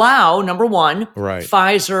to allow, number one,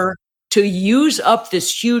 Pfizer to use up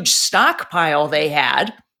this huge stockpile they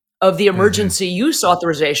had of the emergency use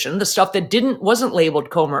authorization, the stuff that wasn't labeled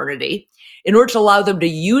Comirnaty, in order to allow them to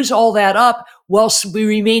use all that up whilst we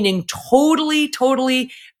remaining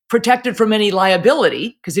totally protected from any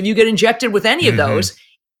liability. Because if you get injected with any of those,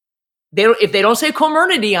 if they don't say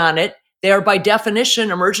Comirnaty on it, they are by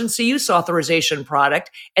definition emergency use authorization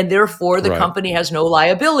product, and therefore the company has no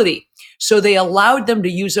liability. So they allowed them to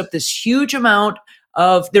use up this huge amount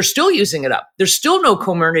they're still using it up. There's still no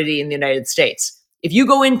Comirnaty in the United States. If you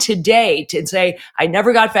go in today to say, I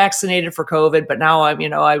never got vaccinated for COVID, but now I'm,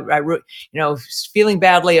 feeling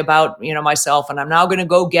badly about, myself, and I'm now going to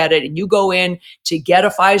go get it. And you go in to get a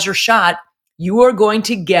Pfizer shot, you are going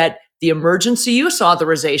to get the emergency use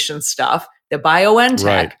authorization stuff, the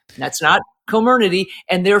BioNTech. That's not Comirnaty.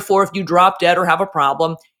 And therefore, if you drop dead or have a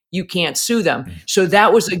problem, you can't sue them. So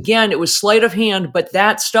that was, again, it was sleight of hand, but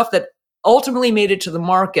that stuff that ultimately made it to the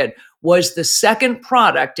market was the second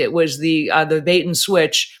product. It was the bait and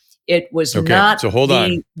switch. It was not so hold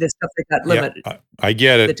on. the stuff that got limited. I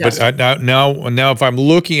get it. But now, if I'm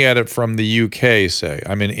looking at it from the UK, say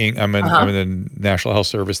I'm in the National Health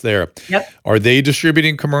Service there. Are they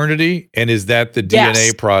distributing Comirnaty? And is that the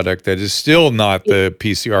DNA product that is still not the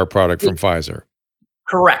PCR product from Pfizer?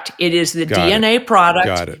 Correct. It is the DNA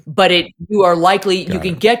product, but you are likely, you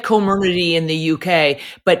can get Comirnaty in the UK,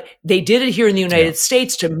 but they did it here in the United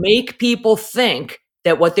States to make people think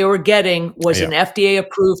that what they were getting was an FDA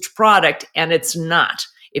approved product, and it's not.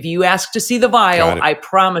 If you ask to see the vial, I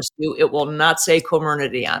promise you it will not say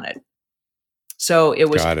Comirnaty on it. So it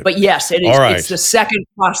was, but yes, it is. It's the second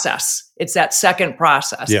process. It's that second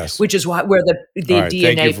process, which is where the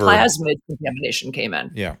DNA plasmid contamination came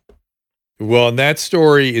in. Well, and that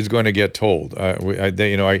story is going to get told. I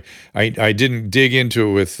didn't dig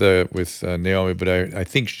into it with Naomi, but I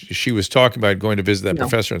think she was talking about going to visit that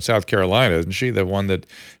professor in South Carolina, isn't she? The one that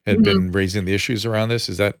had been raising the issues around this.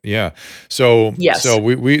 Is that So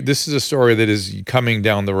we this is a story that is coming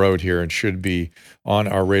down the road here and should be on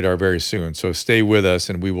our radar very soon. So stay with us,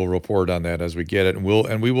 and we will report on that as we get it,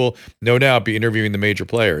 and we will no doubt be interviewing the major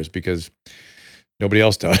players because nobody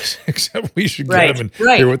else does, except we should get them and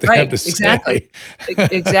hear what they have to say.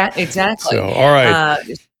 Exactly. So, all right.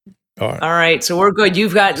 All right. So we're good.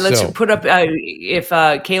 You've got, let's put up, if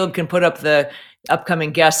Caleb can put up the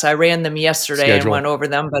upcoming guests. I ran them yesterday and went over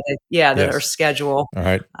them, but our schedule. All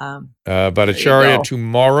right. Bhattacharya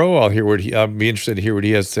tomorrow. I'll be interested to hear what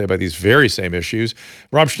he has to say about these very same issues.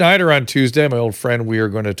 Rob Schneider on Tuesday, my old friend. We are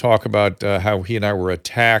going to talk about how he and I were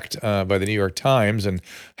attacked by the New York Times and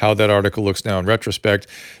how that article looks now in retrospect.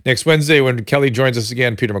 Next Wednesday, when Kelly joins us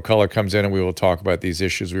again, Peter McCullough comes in and we will talk about these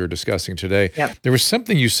issues we were discussing today. There was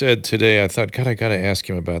something you said today. I thought, God, I got to ask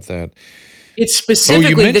him about that. It's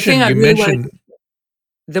specifically the thing I really want.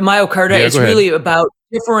 The myocarditis is really about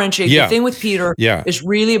differentiating. The thing with Peter is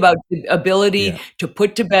really about the ability to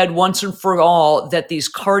put to bed once and for all that these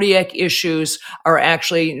cardiac issues are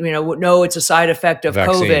actually, no, it's a side effect of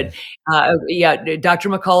COVID. Dr.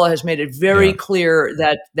 McCullough has made it very clear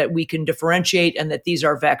that we can differentiate and that these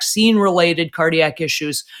are vaccine-related cardiac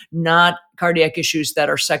issues, not cardiac issues that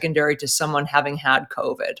are secondary to someone having had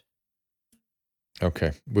COVID.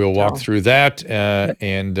 Okay, we'll walk through that,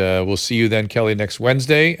 and we'll see you then, Kelly, next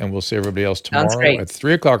Wednesday, and we'll see everybody else tomorrow at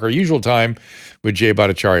 3 o'clock, our usual time, with Jay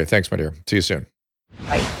Bhattacharya. Thanks, my dear. See you soon.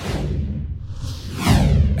 Bye.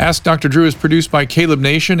 Ask Dr. Drew is produced by Caleb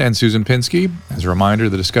Nation and Susan Pinsky. As a reminder,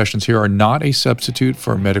 the discussions here are not a substitute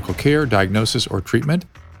for medical care, diagnosis, or treatment.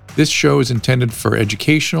 This show is intended for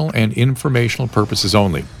educational and informational purposes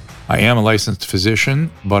only. I am a licensed physician,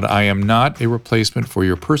 but I am not a replacement for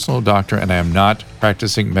your personal doctor, and I am not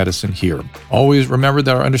practicing medicine here. Always remember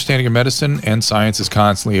that our understanding of medicine and science is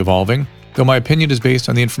constantly evolving. Though my opinion is based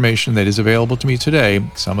on the information that is available to me today,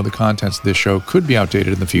 some of the contents of this show could be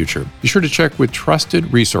outdated in the future. Be sure to check with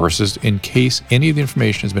trusted resources in case any of the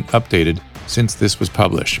information has been updated since this was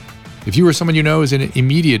published. If you or someone you know is in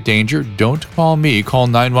immediate danger, don't call me, call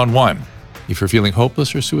 911. If you're feeling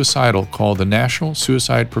hopeless or suicidal, call the National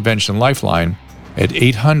Suicide Prevention Lifeline at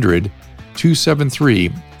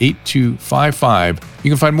 800-273-8255.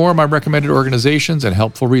 You can find more of my recommended organizations and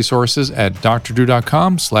helpful resources at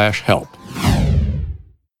drdrew.com/help.